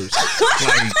the worst.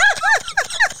 Like,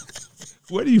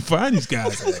 where do you find these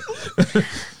guys at?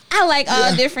 I like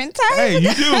all different types. Hey,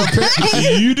 you do.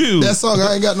 You do. That song,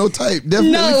 I ain't got no type.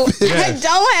 Definitely. No, fit. I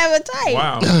don't have a type.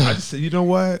 Wow. I just said, you know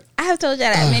what? I have told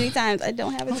y'all that many times. I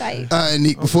don't have a type. All right,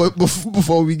 Nick.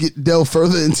 Before we delve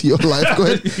further into your life, go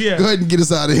ahead. Yeah. Go ahead and get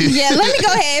us out of here. Yeah, let me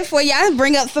go ahead before y'all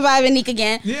bring up Surviving Neek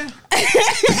again. Yeah.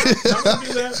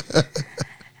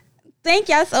 Thank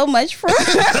y'all so much for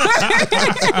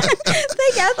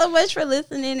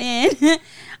listening in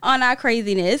on our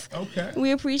craziness. Okay. We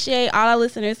appreciate all our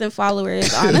listeners and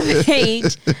followers on the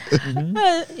page.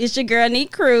 It's your girl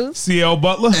Neek Cruz. CL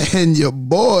Butler. And your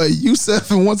boy, Yusef.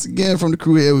 And once again, from the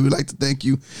crew here, we would like to thank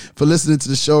you for listening to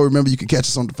the show. Remember, you can catch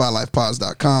us on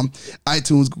DefyLifePods.com,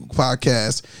 iTunes, Google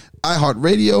Podcasts,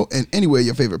 iHeartRadio, and anywhere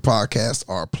your favorite podcasts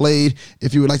are played.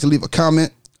 If you would like to leave a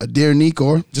comment, a Dear Neek,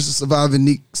 or just a Surviving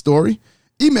Neek story,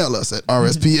 email us at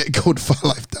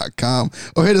rsp@godefylife.com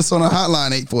or hit us on our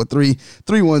hotline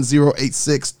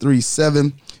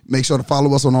 843-310-8637. Make sure to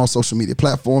follow us on all social media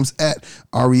platforms at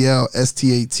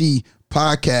RELSTAT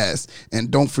Podcast. And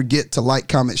don't forget to like,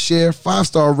 comment, share,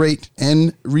 5-star rate,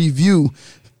 and review.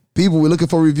 People, we're looking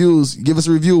for reviews. Give us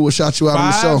a review. We'll shout you out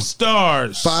on the show. 5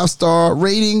 stars. 5-star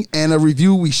rating and a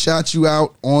review. We shout you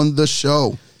out on the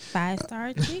show.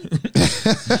 5-star treat.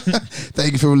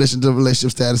 Thank you for listening to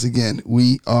Relationship Status again.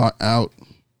 We are out.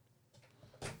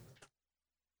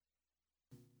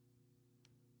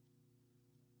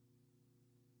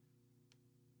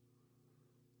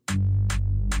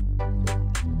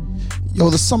 Yo,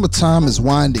 the summertime is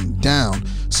winding down,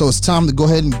 so it's time to go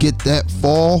ahead and get that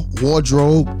fall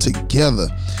wardrobe together.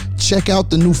 Check out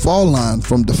the new fall line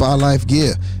from Defy Life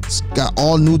Gear. It's got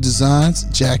all new designs,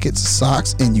 jackets,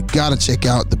 socks, and you gotta check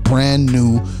out the brand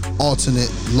new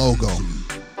alternate logo.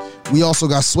 We also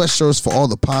got sweatshirts for all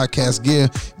the podcast gear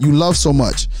you love so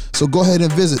much. So go ahead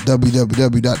and visit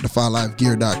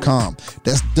www.defylifegear.com.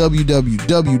 That's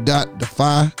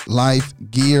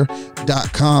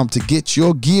www.defylifegear.com to get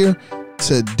your gear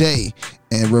today.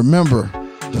 And remember,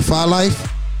 Defy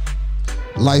Life,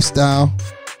 lifestyle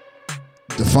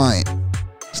defiant.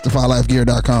 It's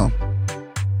defylifegear.com.